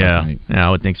times. Yeah, I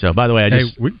would think so. By the way,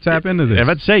 we can tap into this. I was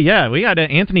about to say, we got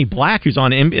Anthony Black, who's on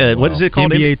what is it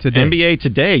called? NBA Today. NBA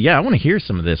Today. Yeah, I want to hear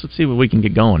some of this. Let's see what we can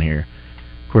get going here.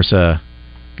 Of course, got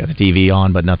the TV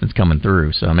on, but nothing's coming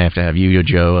through, so I may have to have you or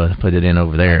Joe put it in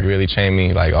over there. It really trained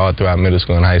me all throughout middle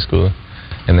school and high school.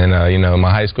 And then, my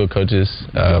high school coaches,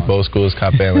 both schools,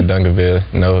 Coppell and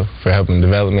Duncanville, for helping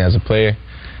develop me as a player.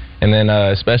 And then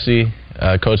especially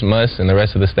Coach Muss and the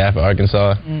rest of the staff at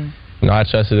Arkansas. I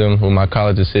trusted them with my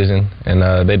college decision,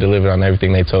 and they delivered on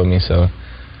everything they told me. So,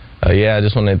 I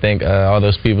just want to thank all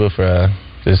those people for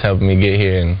just helping me get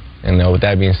here. And with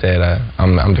that being said,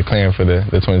 I'm declaring for the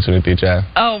 2023 draft.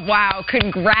 Oh, wow.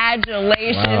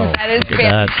 Congratulations. Wow. That is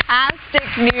fantastic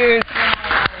news.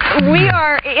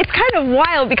 It's kind of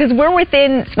wild because we're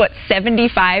within,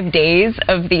 75 days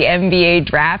of the NBA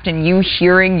draft and you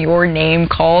hearing your name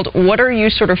called. What are you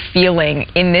sort of feeling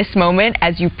in this moment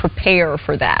as you prepare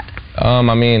for that?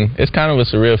 It's kind of a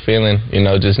surreal feeling,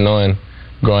 just knowing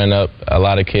growing up, a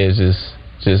lot of kids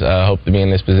just hope to be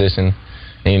in this position.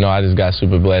 And, I just got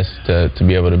super blessed to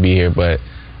be able to be here. But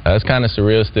it's kind of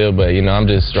surreal still. But, I'm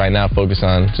just right now focused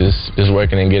on just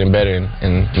working and getting better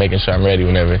and making sure I'm ready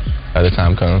whenever the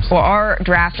time comes. Well, our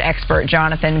draft expert,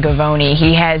 Jonathan Gavoni,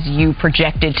 he has you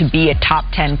projected to be a top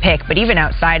 10 pick. But even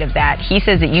outside of that, he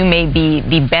says that you may be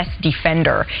the best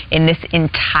defender in this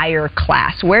entire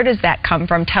class. Where does that come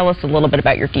from? Tell us a little bit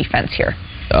about your defense here.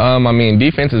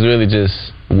 Defense is really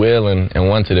just will and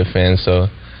want to defend. So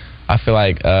I feel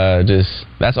like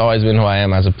that's always been who I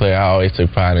am as a player. I always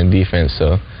took pride in defense.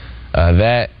 So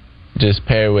that just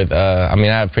paired with, I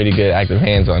have pretty good active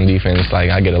hands on defense.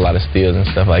 I get a lot of steals and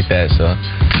stuff like that. So,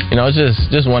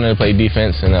 it's just wanting to play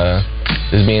defense and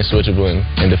just being switchable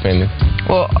and defending.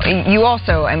 Well, you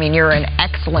also, you're an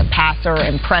excellent passer,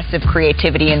 impressive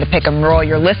creativity in the pick and roll.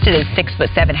 You're listed as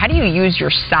 6'7". How do you use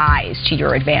your size to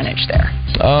your advantage there?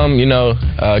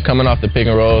 Coming off the pick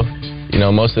and roll,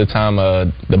 most of the time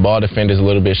the ball defender is a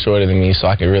little bit shorter than me, so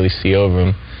I can really see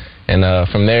over him. And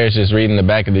from there, it's just reading the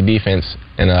back of the defense.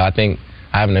 And I think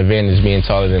I have an advantage being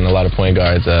taller than a lot of point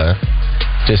guards.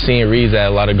 Just seeing reads that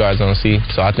a lot of guards don't see.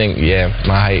 So I think,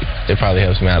 my height, it probably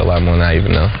helps me out a lot more than I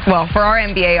even know. Well, for our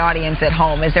NBA audience at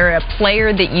home, is there a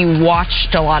player that you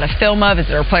watched a lot of film of? Is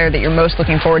there a player that you're most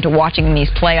looking forward to watching in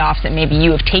these playoffs that maybe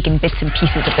you have taken bits and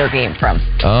pieces of their game from?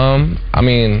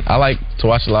 I like to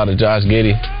watch a lot of Josh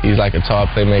Giddey. He's like a tall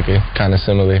playmaker, kind of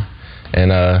similar.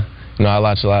 And, I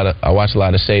watch a lot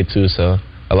of Shea, too, so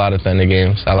a lot of Thunder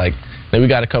games. We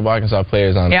got a couple Arkansas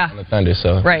players on the Thunder,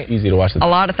 so easy to watch. A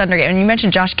lot of Thunder games. And you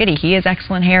mentioned Josh Giddey. He has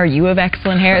excellent hair. You have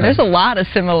excellent hair. There's a lot of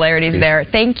similarities there.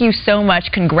 Thank you so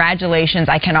much. Congratulations.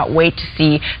 I cannot wait to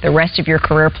see the rest of your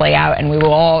career play out. And we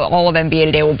will all of NBA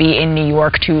Today will be in New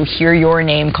York to hear your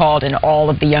name called and all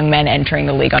of the young men entering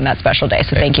the league on that special day.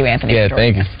 So thank you, Anthony. Yeah,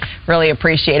 thank you. Really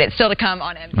appreciate it. Still to come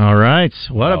on NBA. All right.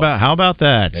 How about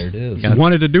that? There it is. He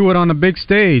wanted to do it on the big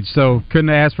stage, so couldn't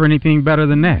ask for anything better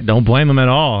than that. Don't blame him at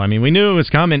all. We knew it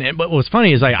was coming. But what was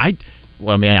funny is I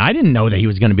didn't know that he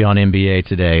was going to be on NBA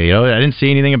Today. I didn't see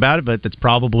anything about it, but that's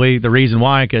probably the reason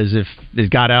why. Because if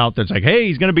it got out, that's like, hey,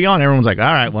 he's going to be on. Everyone's like, all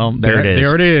right, well, there it is.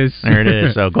 There it is. There it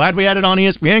is. So glad we had it on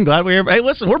ESPN. Glad we. Hey,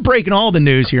 listen, we're breaking all the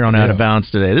news here on Out of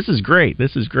Bounds today. This is great.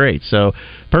 So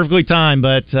perfectly timed.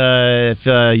 But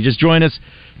if you just join us,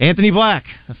 Anthony Black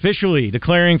officially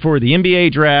declaring for the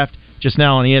NBA draft just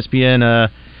now on ESPN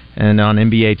and on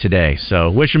NBA Today.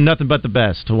 So wish him nothing but the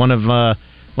best. One of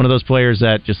one of those players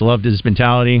that just loved his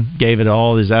mentality, gave it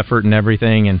all his effort and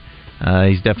everything, and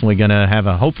he's definitely going to have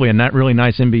hopefully a really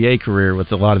nice NBA career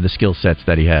with a lot of the skill sets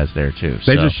that he has there, too.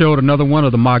 They just showed another one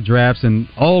of the mock drafts, and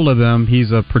all of them,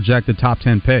 he's a projected top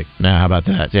 10 pick. Now, how about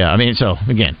that? Yeah, I mean, so,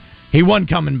 again, he wasn't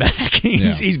coming back.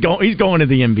 He's going to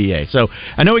the NBA. So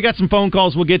I know we got some phone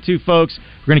calls we'll get to, folks.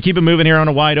 We're going to keep it moving here on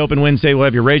a Wide Open Wednesday. We'll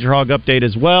have your Razor Hog update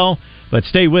as well. But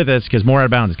stay with us because more Out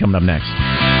of Bounds is coming up next.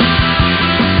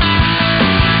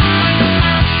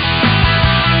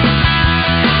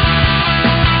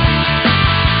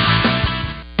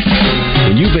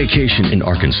 When you vacation in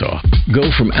Arkansas,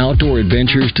 go from outdoor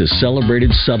adventures to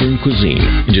celebrated Southern cuisine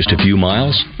in just a few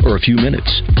miles or a few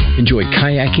minutes. Enjoy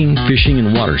kayaking, fishing,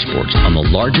 and water sports on the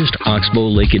largest oxbow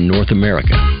lake in North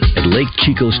America at Lake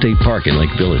Chico State Park in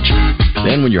Lake Village.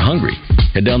 Then when you're hungry,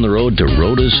 head down the road to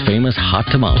Rhoda's famous hot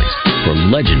tamales for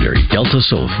legendary Delta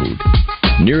soul food.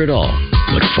 Near it all,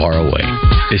 but far away.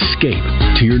 Escape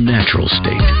to your natural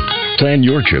state. Plan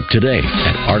your trip today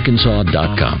at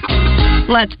arkansas.com.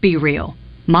 Let's be real.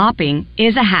 Mopping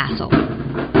is a hassle.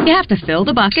 You have to fill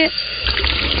the bucket,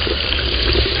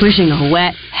 pushing a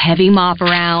wet, heavy mop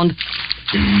around,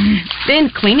 then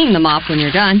cleaning the mop when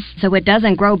you're done so it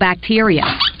doesn't grow bacteria.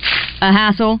 A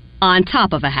hassle on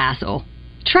top of a hassle.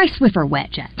 Try Swiffer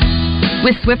WetJet.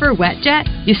 With Swiffer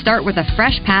WetJet, you start with a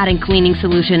fresh pad and cleaning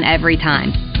solution every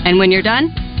time. And when you're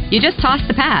done, you just toss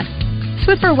the pad.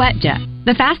 Swiffer WetJet,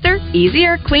 the faster,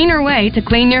 easier, cleaner way to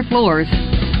clean your floors.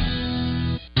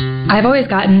 I've always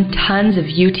gotten tons of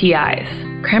UTIs.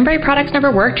 Cranberry products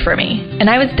never worked for me, and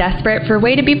I was desperate for a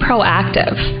way to be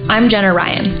proactive. I'm Jenna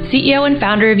Ryan, CEO and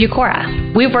founder of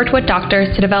Eucora. We've worked with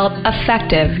doctors to develop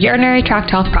effective urinary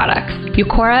tract health products.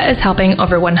 Eucora is helping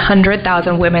over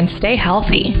 100,000 women stay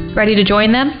healthy. Ready to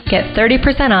join them? Get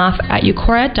 30% off at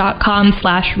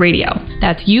eucora.com/radio.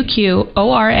 That's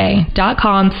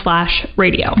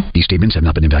UQORA.com/radio. These statements have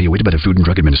not been evaluated by the Food and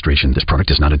Drug Administration. This product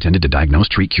is not intended to diagnose,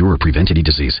 treat, cure, or prevent any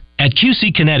disease. At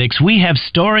QC Kinetics, we have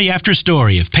story after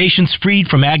story of patients freed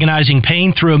from agonizing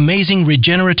pain through amazing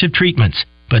regenerative treatments.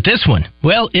 But this one,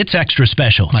 well, it's extra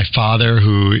special. My father,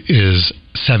 who is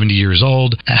 70 years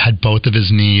old, had both of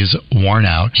his knees worn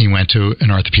out. He went to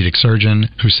an orthopedic surgeon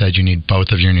who said, you need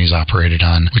both of your knees operated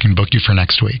on. We can book you for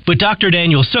next week. But Dr.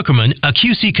 Daniel Zuckerman, a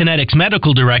QC Kinetics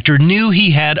medical director, knew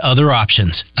he had other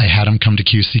options. I had him come to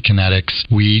QC Kinetics.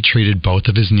 We treated both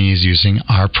of his knees using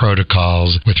our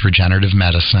protocols with regenerative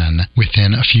medicine.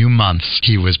 Within a few months,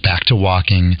 he was back to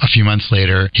walking. A few months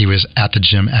later, he was at the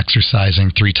gym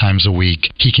exercising 3 times a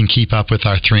week. He can keep up with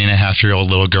our 3.5-year-old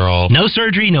little girl. No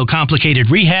surgery, no complicated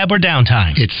rehab or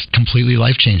downtime. It's completely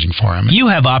life-changing for him. You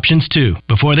have options too.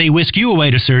 Before they whisk you away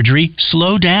to surgery,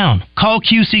 slow down. Call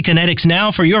QC Kinetics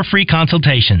now for your free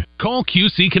consultation. Call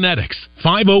QC Kinetics,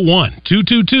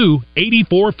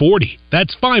 501-222-8440.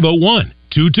 That's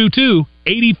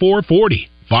 501-222-8440.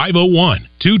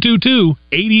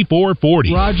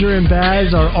 501-222-8440. Roger and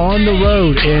Baz are on the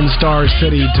road in Star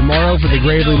City tomorrow for the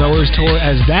Gravely Mowers Tour.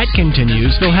 As that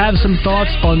continues, they'll have some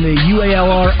thoughts on the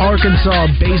UALR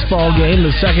Arkansas baseball game,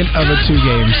 the second of a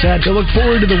 2-game set. They'll look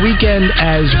forward to the weekend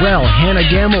as well. Hannah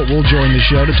Gamble will join the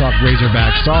show to talk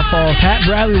Razorback softball. Pat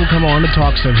Bradley will come on to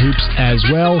talk some hoops as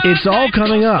well. It's all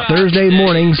coming up Thursday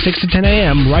morning, 6 to 10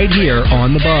 a.m. right here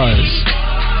on The Buzz.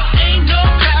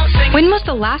 When was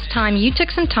the last time you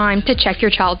took some time to check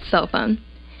your child's cell phone?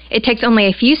 It takes only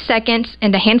a few seconds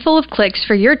and a handful of clicks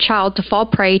for your child to fall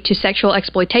prey to sexual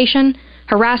exploitation,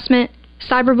 harassment,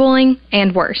 cyberbullying,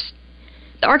 and worse.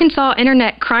 The Arkansas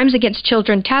Internet Crimes Against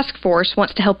Children Task Force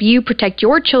wants to help you protect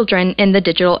your children in the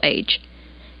digital age.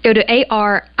 Go to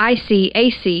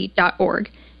aricac.org.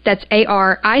 That's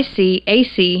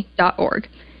aricac.org.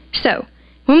 So,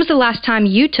 when was the last time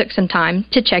you took some time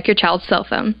to check your child's cell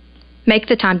phone? Make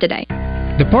the time today.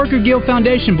 The Parker Gill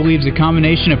Foundation believes a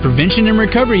combination of prevention and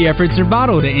recovery efforts are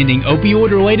vital to ending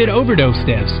opioid-related overdose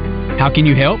deaths. How can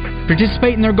you help?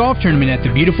 Participate in their golf tournament at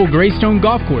the beautiful Greystone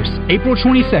Golf Course, April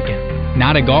 22nd.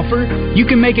 Not a golfer? You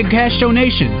can make a cash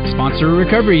donation, sponsor a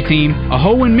recovery team, a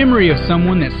hole in memory of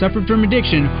someone that suffered from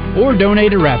addiction, or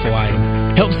donate a raffle item.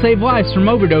 Help save lives from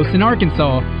overdose in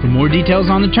Arkansas. For more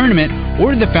details on the tournament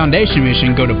or the foundation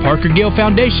mission, go to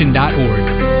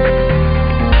parkergillfoundation.org.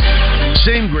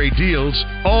 Same great deals,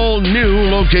 all new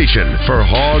location for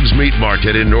Hogs Meat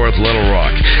Market in North Little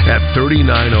Rock at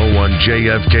 3901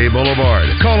 JFK Boulevard.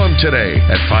 Call them today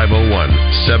at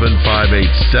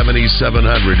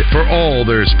 501-758-7700 for all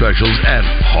their specials at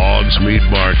Hogs Meat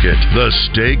Market, the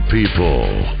steak people.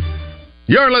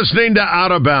 You're listening to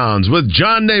Out of Bounds with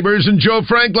John Neighbors and Joe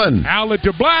Franklin. Outlet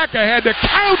to Black ahead to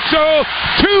Council.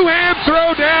 2-hand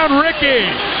throw down Ricky.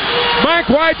 Mike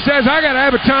White says, I got to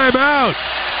have a timeout.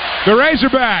 The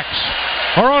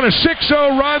Razorbacks are on a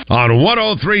 6-0 run. On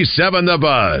 103.7 The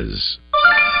Buzz.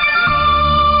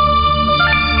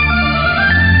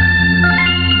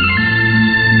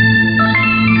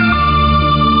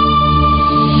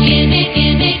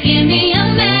 Give me a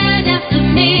man after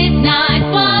midnight.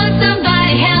 Won't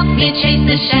somebody help me chase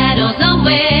the shadows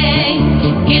away?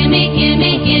 Give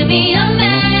me a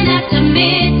man after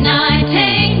midnight.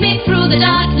 Take me through the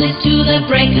darkness to the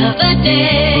break of the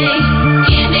day.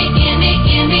 Give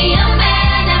me a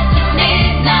man after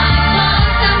midnight.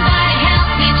 Won't somebody help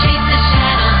me chase the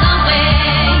shadows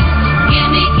away? Give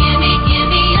me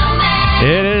a man.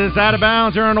 It is Out of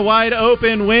Bounds here on a wide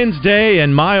open Wednesday,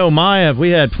 and my oh my, have we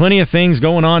had plenty of things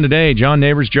going on today. John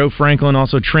Neighbors, Joe Franklin,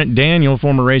 also Trent Daniel,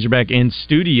 former Razorback, in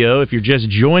studio. If you're just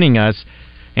joining us,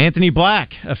 Anthony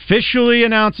Black officially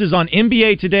announces on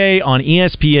NBA Today on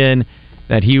ESPN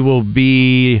that he will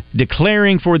be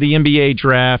declaring for the NBA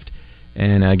draft,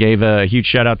 and gave a huge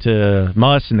shout-out to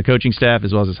Muss and the coaching staff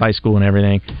as well as his high school and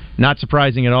everything. Not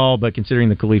surprising at all, but considering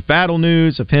the Khalif Battle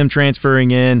news of him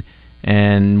transferring in,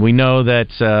 and we know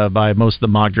that by most of the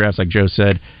mock drafts, like Joe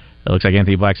said, it looks like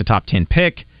Anthony Black's a top 10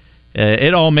 pick.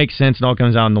 It all makes sense and all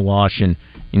comes out in the wash, and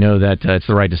you know that it's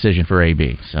the right decision for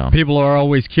AB. So people are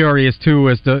always curious too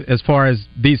as far as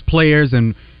these players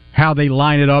and how they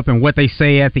line it up and what they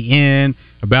say at the end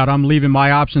about I'm leaving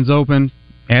my options open.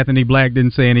 Anthony Black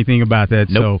didn't say anything about that,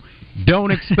 nope. So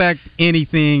don't expect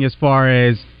anything as far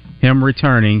as him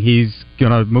returning. He's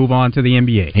going to move on to the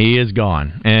NBA. He is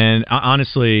gone. And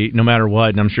honestly, no matter what,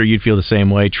 and I'm sure you'd feel the same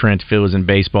way, Trent, if it was in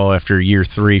baseball after year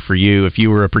 3 for you, if you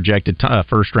were a projected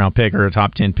first-round pick or a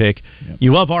top 10 pick,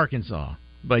 you love Arkansas.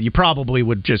 But you probably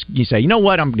would you say, you know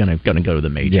what, I'm gonna go to the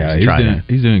majors. Yeah,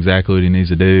 he's doing exactly what he needs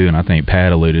to do, and I think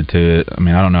Pat alluded to it. I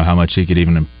mean, I don't know how much he could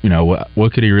even,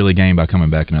 what could he really gain by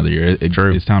coming back another year?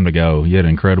 It's time to go. He had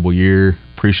an incredible year.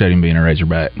 Appreciate him being a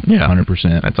Razorback. Yeah,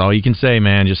 100%. That's all you can say,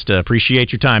 man. Just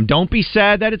appreciate your time. Don't be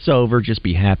sad that it's over. Just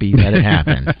be happy that it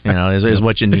happened. Is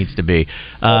what it needs to be.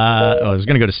 I was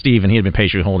going to go to Steven. He had been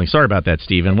patiently holding. Sorry about that,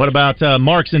 Steven. What about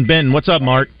Mark's in Benton? What's up,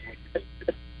 Mark?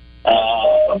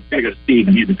 I'm going to go to Steve.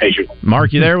 He's the patient.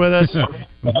 Mark, you there with us?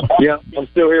 Yeah, I'm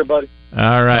still here, buddy.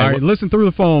 All right. Listen through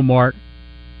the phone, Mark.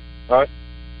 All right.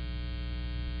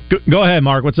 Go ahead,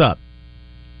 Mark. What's up?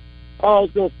 I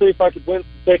was going to see if I could win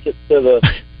some tickets to the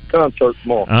concert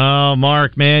tomorrow. Oh,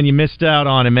 Mark, man, you missed out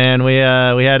on it, man. We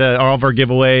had all of our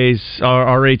giveaways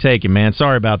already taken, man.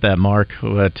 Sorry about that, Mark,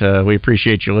 but we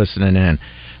appreciate you listening in.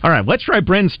 All right, let's try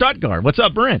Brent in Stuttgart. What's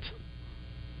up, Brent?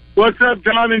 What's up,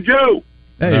 John and Joe?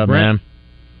 Hey, Brent. Man.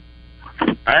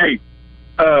 Hey,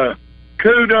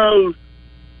 kudos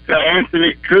to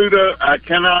Anthony. I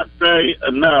cannot say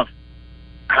enough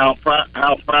how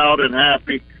proud and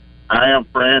happy I am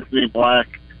for Anthony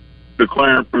Black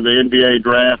declaring for the NBA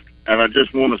draft, and I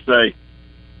just want to say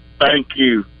thank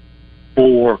you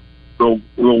for the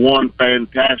one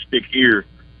fantastic year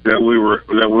that we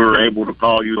were able to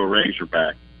call you a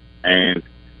Razorback, and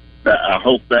I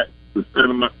hope that's the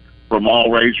sentiment from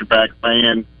all Razorback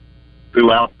fans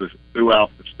throughout the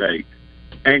state.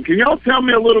 And can y'all tell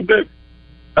me a little bit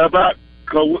about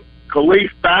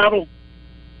Khalif Battle?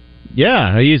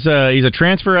 Yeah, he's a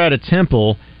transfer out of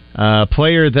Temple,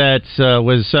 player that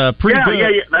was pretty good.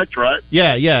 Yeah, that's right.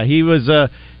 Yeah, he's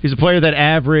a player that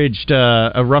averaged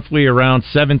roughly around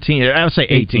 17. I would say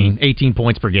 18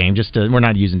 points per game. Just we're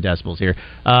not using decibels here.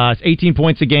 18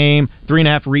 points a game,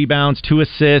 3.5 rebounds, 2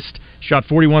 assists. Shot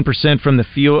 41% from the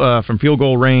field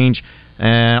goal range,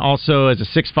 and also as a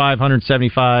 6'5",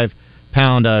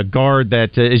 175-pound guard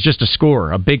that is just a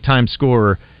scorer, a big time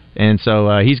scorer, and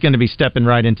so he's going to be stepping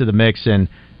right into the mix and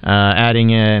adding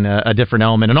in a different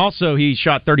element. And also he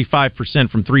shot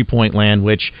 35% from 3-point land,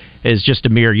 which is just a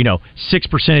mere 6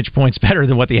 percentage points better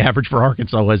than what the average for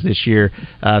Arkansas was this year.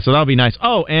 So that'll be nice.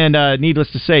 Oh, and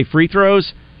needless to say, free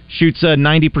throws shoots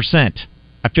 90%.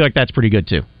 I feel like that's pretty good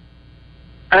too.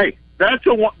 Hey. That's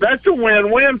a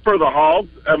win-win for the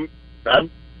Hogs.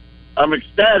 I'm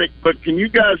ecstatic, but can you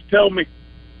guys tell me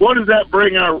what does that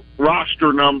bring our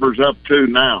roster numbers up to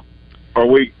now? Are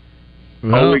we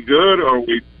good? Or are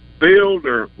we filled?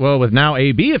 Or with now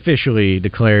AB officially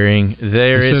declaring,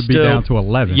 should be down to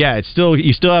 11. Yeah,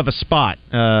 you still have a spot,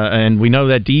 and we know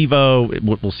that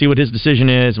Devo. We'll see what his decision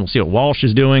is, and we'll see what Walsh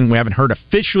is doing. We haven't heard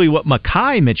officially what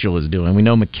Makai Mitchell is doing. We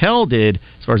know Mikkel did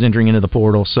as far as entering into the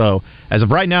portal. So as of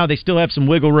right now, they still have some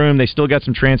wiggle room. They still got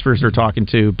some transfers they're talking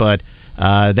to, but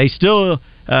they still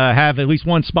have at least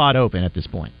one spot open at this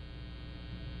point.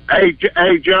 Hey,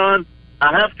 John,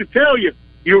 I have to tell you,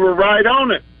 you were right on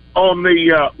it on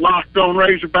the Locked on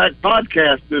Razorback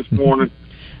podcast this morning.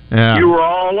 Yeah. You were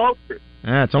all over it.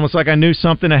 Yeah, it's almost like I knew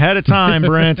something ahead of time,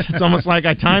 Brent. It's almost like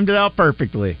I timed it out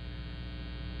perfectly.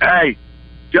 Hey,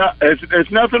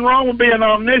 there's nothing wrong with being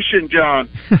omniscient, John.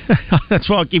 That's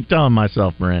what I'll keep telling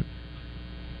myself, Brent.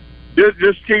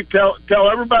 Just keep tell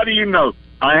everybody you know,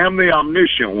 I am the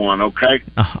omniscient one, okay?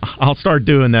 I'll start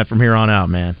doing that from here on out,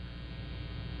 man.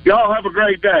 Y'all have a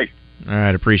great day. All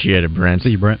right, appreciate it, Brent. See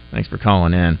you, Brent. Thanks for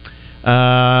calling in.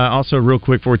 Also, real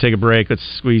quick before we take a break, let's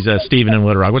squeeze Steven in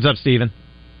Little Rock. What's up, Steven?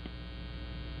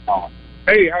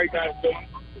 Hey, how you guys doing?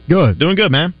 Good. Doing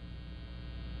good, man.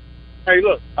 Hey,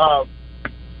 look, I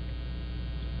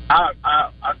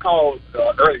called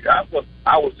earlier.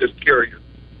 I was just curious,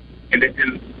 and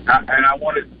I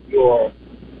wanted your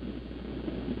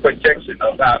projection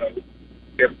of how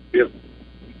if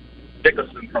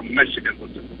Dickerson from Michigan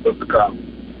was to come.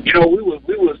 You know, we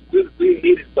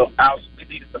needed some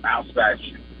outside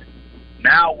shooting.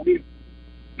 Now we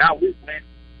went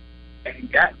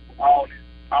and got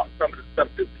some of the stuff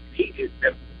that we needed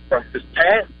from this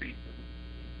past season.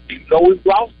 Even though we've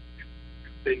lost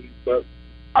things, but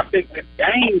I think we've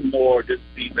gained more this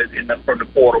season from the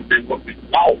portal than what we've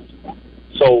lost.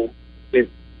 So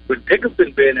with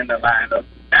Dickerson being in the lineup,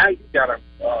 now you got a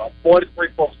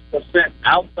 43%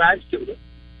 outside shooter.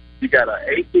 You got a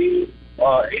 18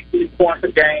 points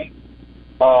a game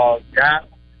guy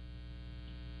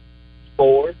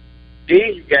scores.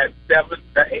 Then you got 7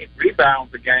 to 8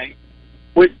 rebounds a game,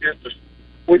 which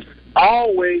has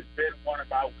always been one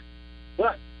of our weaknesses.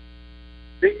 But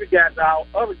then you got our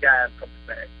other guys coming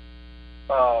back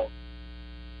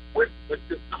with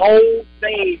this cold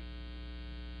thing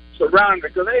surrounding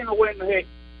it, because there ain't no way in the heck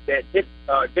that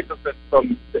Dickerson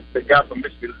from the guy from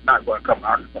Michigan is not going to come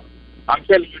out. I'm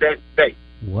telling you that today.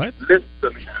 What? Listen to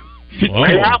me.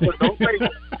 It happens. Don't say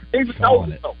even told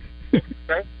you so.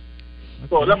 Okay?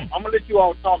 So I'm going to let you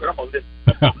all talk, and I'm going to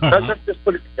listen. Let's just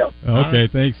put it together. Okay,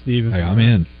 thanks, Steven. Hey, I'm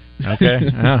in. Okay.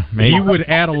 He would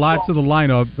add a lot to the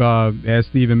lineup, as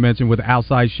Steven mentioned, with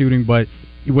outside shooting, but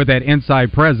with that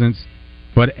inside presence.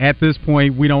 But at this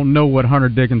point, we don't know what Hunter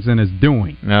Dickinson is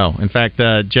doing. No. In fact,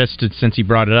 just since he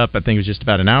brought it up, I think it was just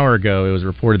about an hour ago, it was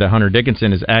reported that Hunter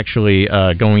Dickinson is actually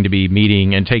going to be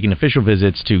meeting and taking official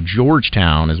visits to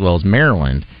Georgetown as well as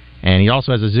Maryland. And he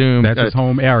also has a Zoom... That's his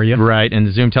home area. Right, and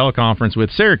the Zoom teleconference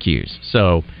with Syracuse.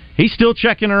 So he's still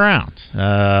checking around.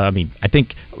 I mean, I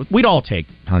think we'd all take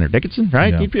Hunter Dickinson,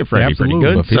 right? Yeah. He'd be pretty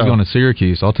good. If he's going to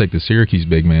Syracuse, I'll take the Syracuse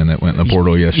big man that went in the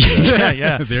portal yesterday.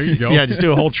 yeah. There you go. Yeah, just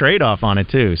do a whole trade-off on it,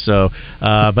 too. So,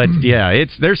 but, yeah,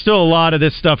 there's still a lot of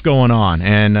this stuff going on,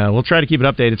 and we'll try to keep it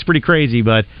updated. It's pretty crazy,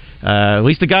 but at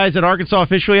least the guys that Arkansas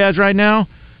officially has right now,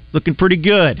 looking pretty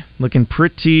good.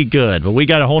 But we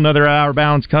got a whole nother Hour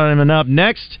Bounds coming up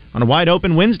next on a Wide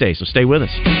Open Wednesday, so stay with us.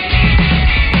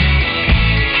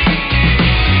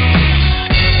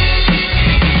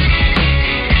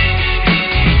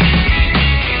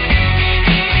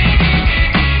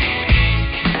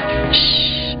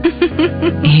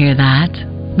 Hear that?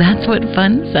 That's what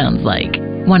fun sounds like.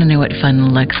 Want to know what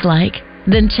fun looks like?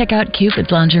 Then check out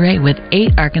Cupid's Lingerie with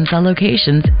 8 Arkansas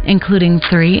locations, including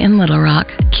 3 in Little Rock.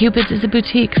 Cupid's is a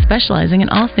boutique specializing in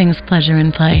all things pleasure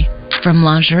and play. From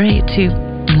lingerie to,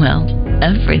 well,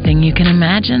 everything you can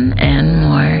imagine and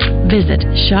more. Visit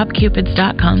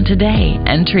shopcupids.com today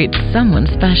and treat someone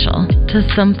special to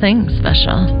something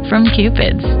special from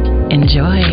Cupid's. Enjoy.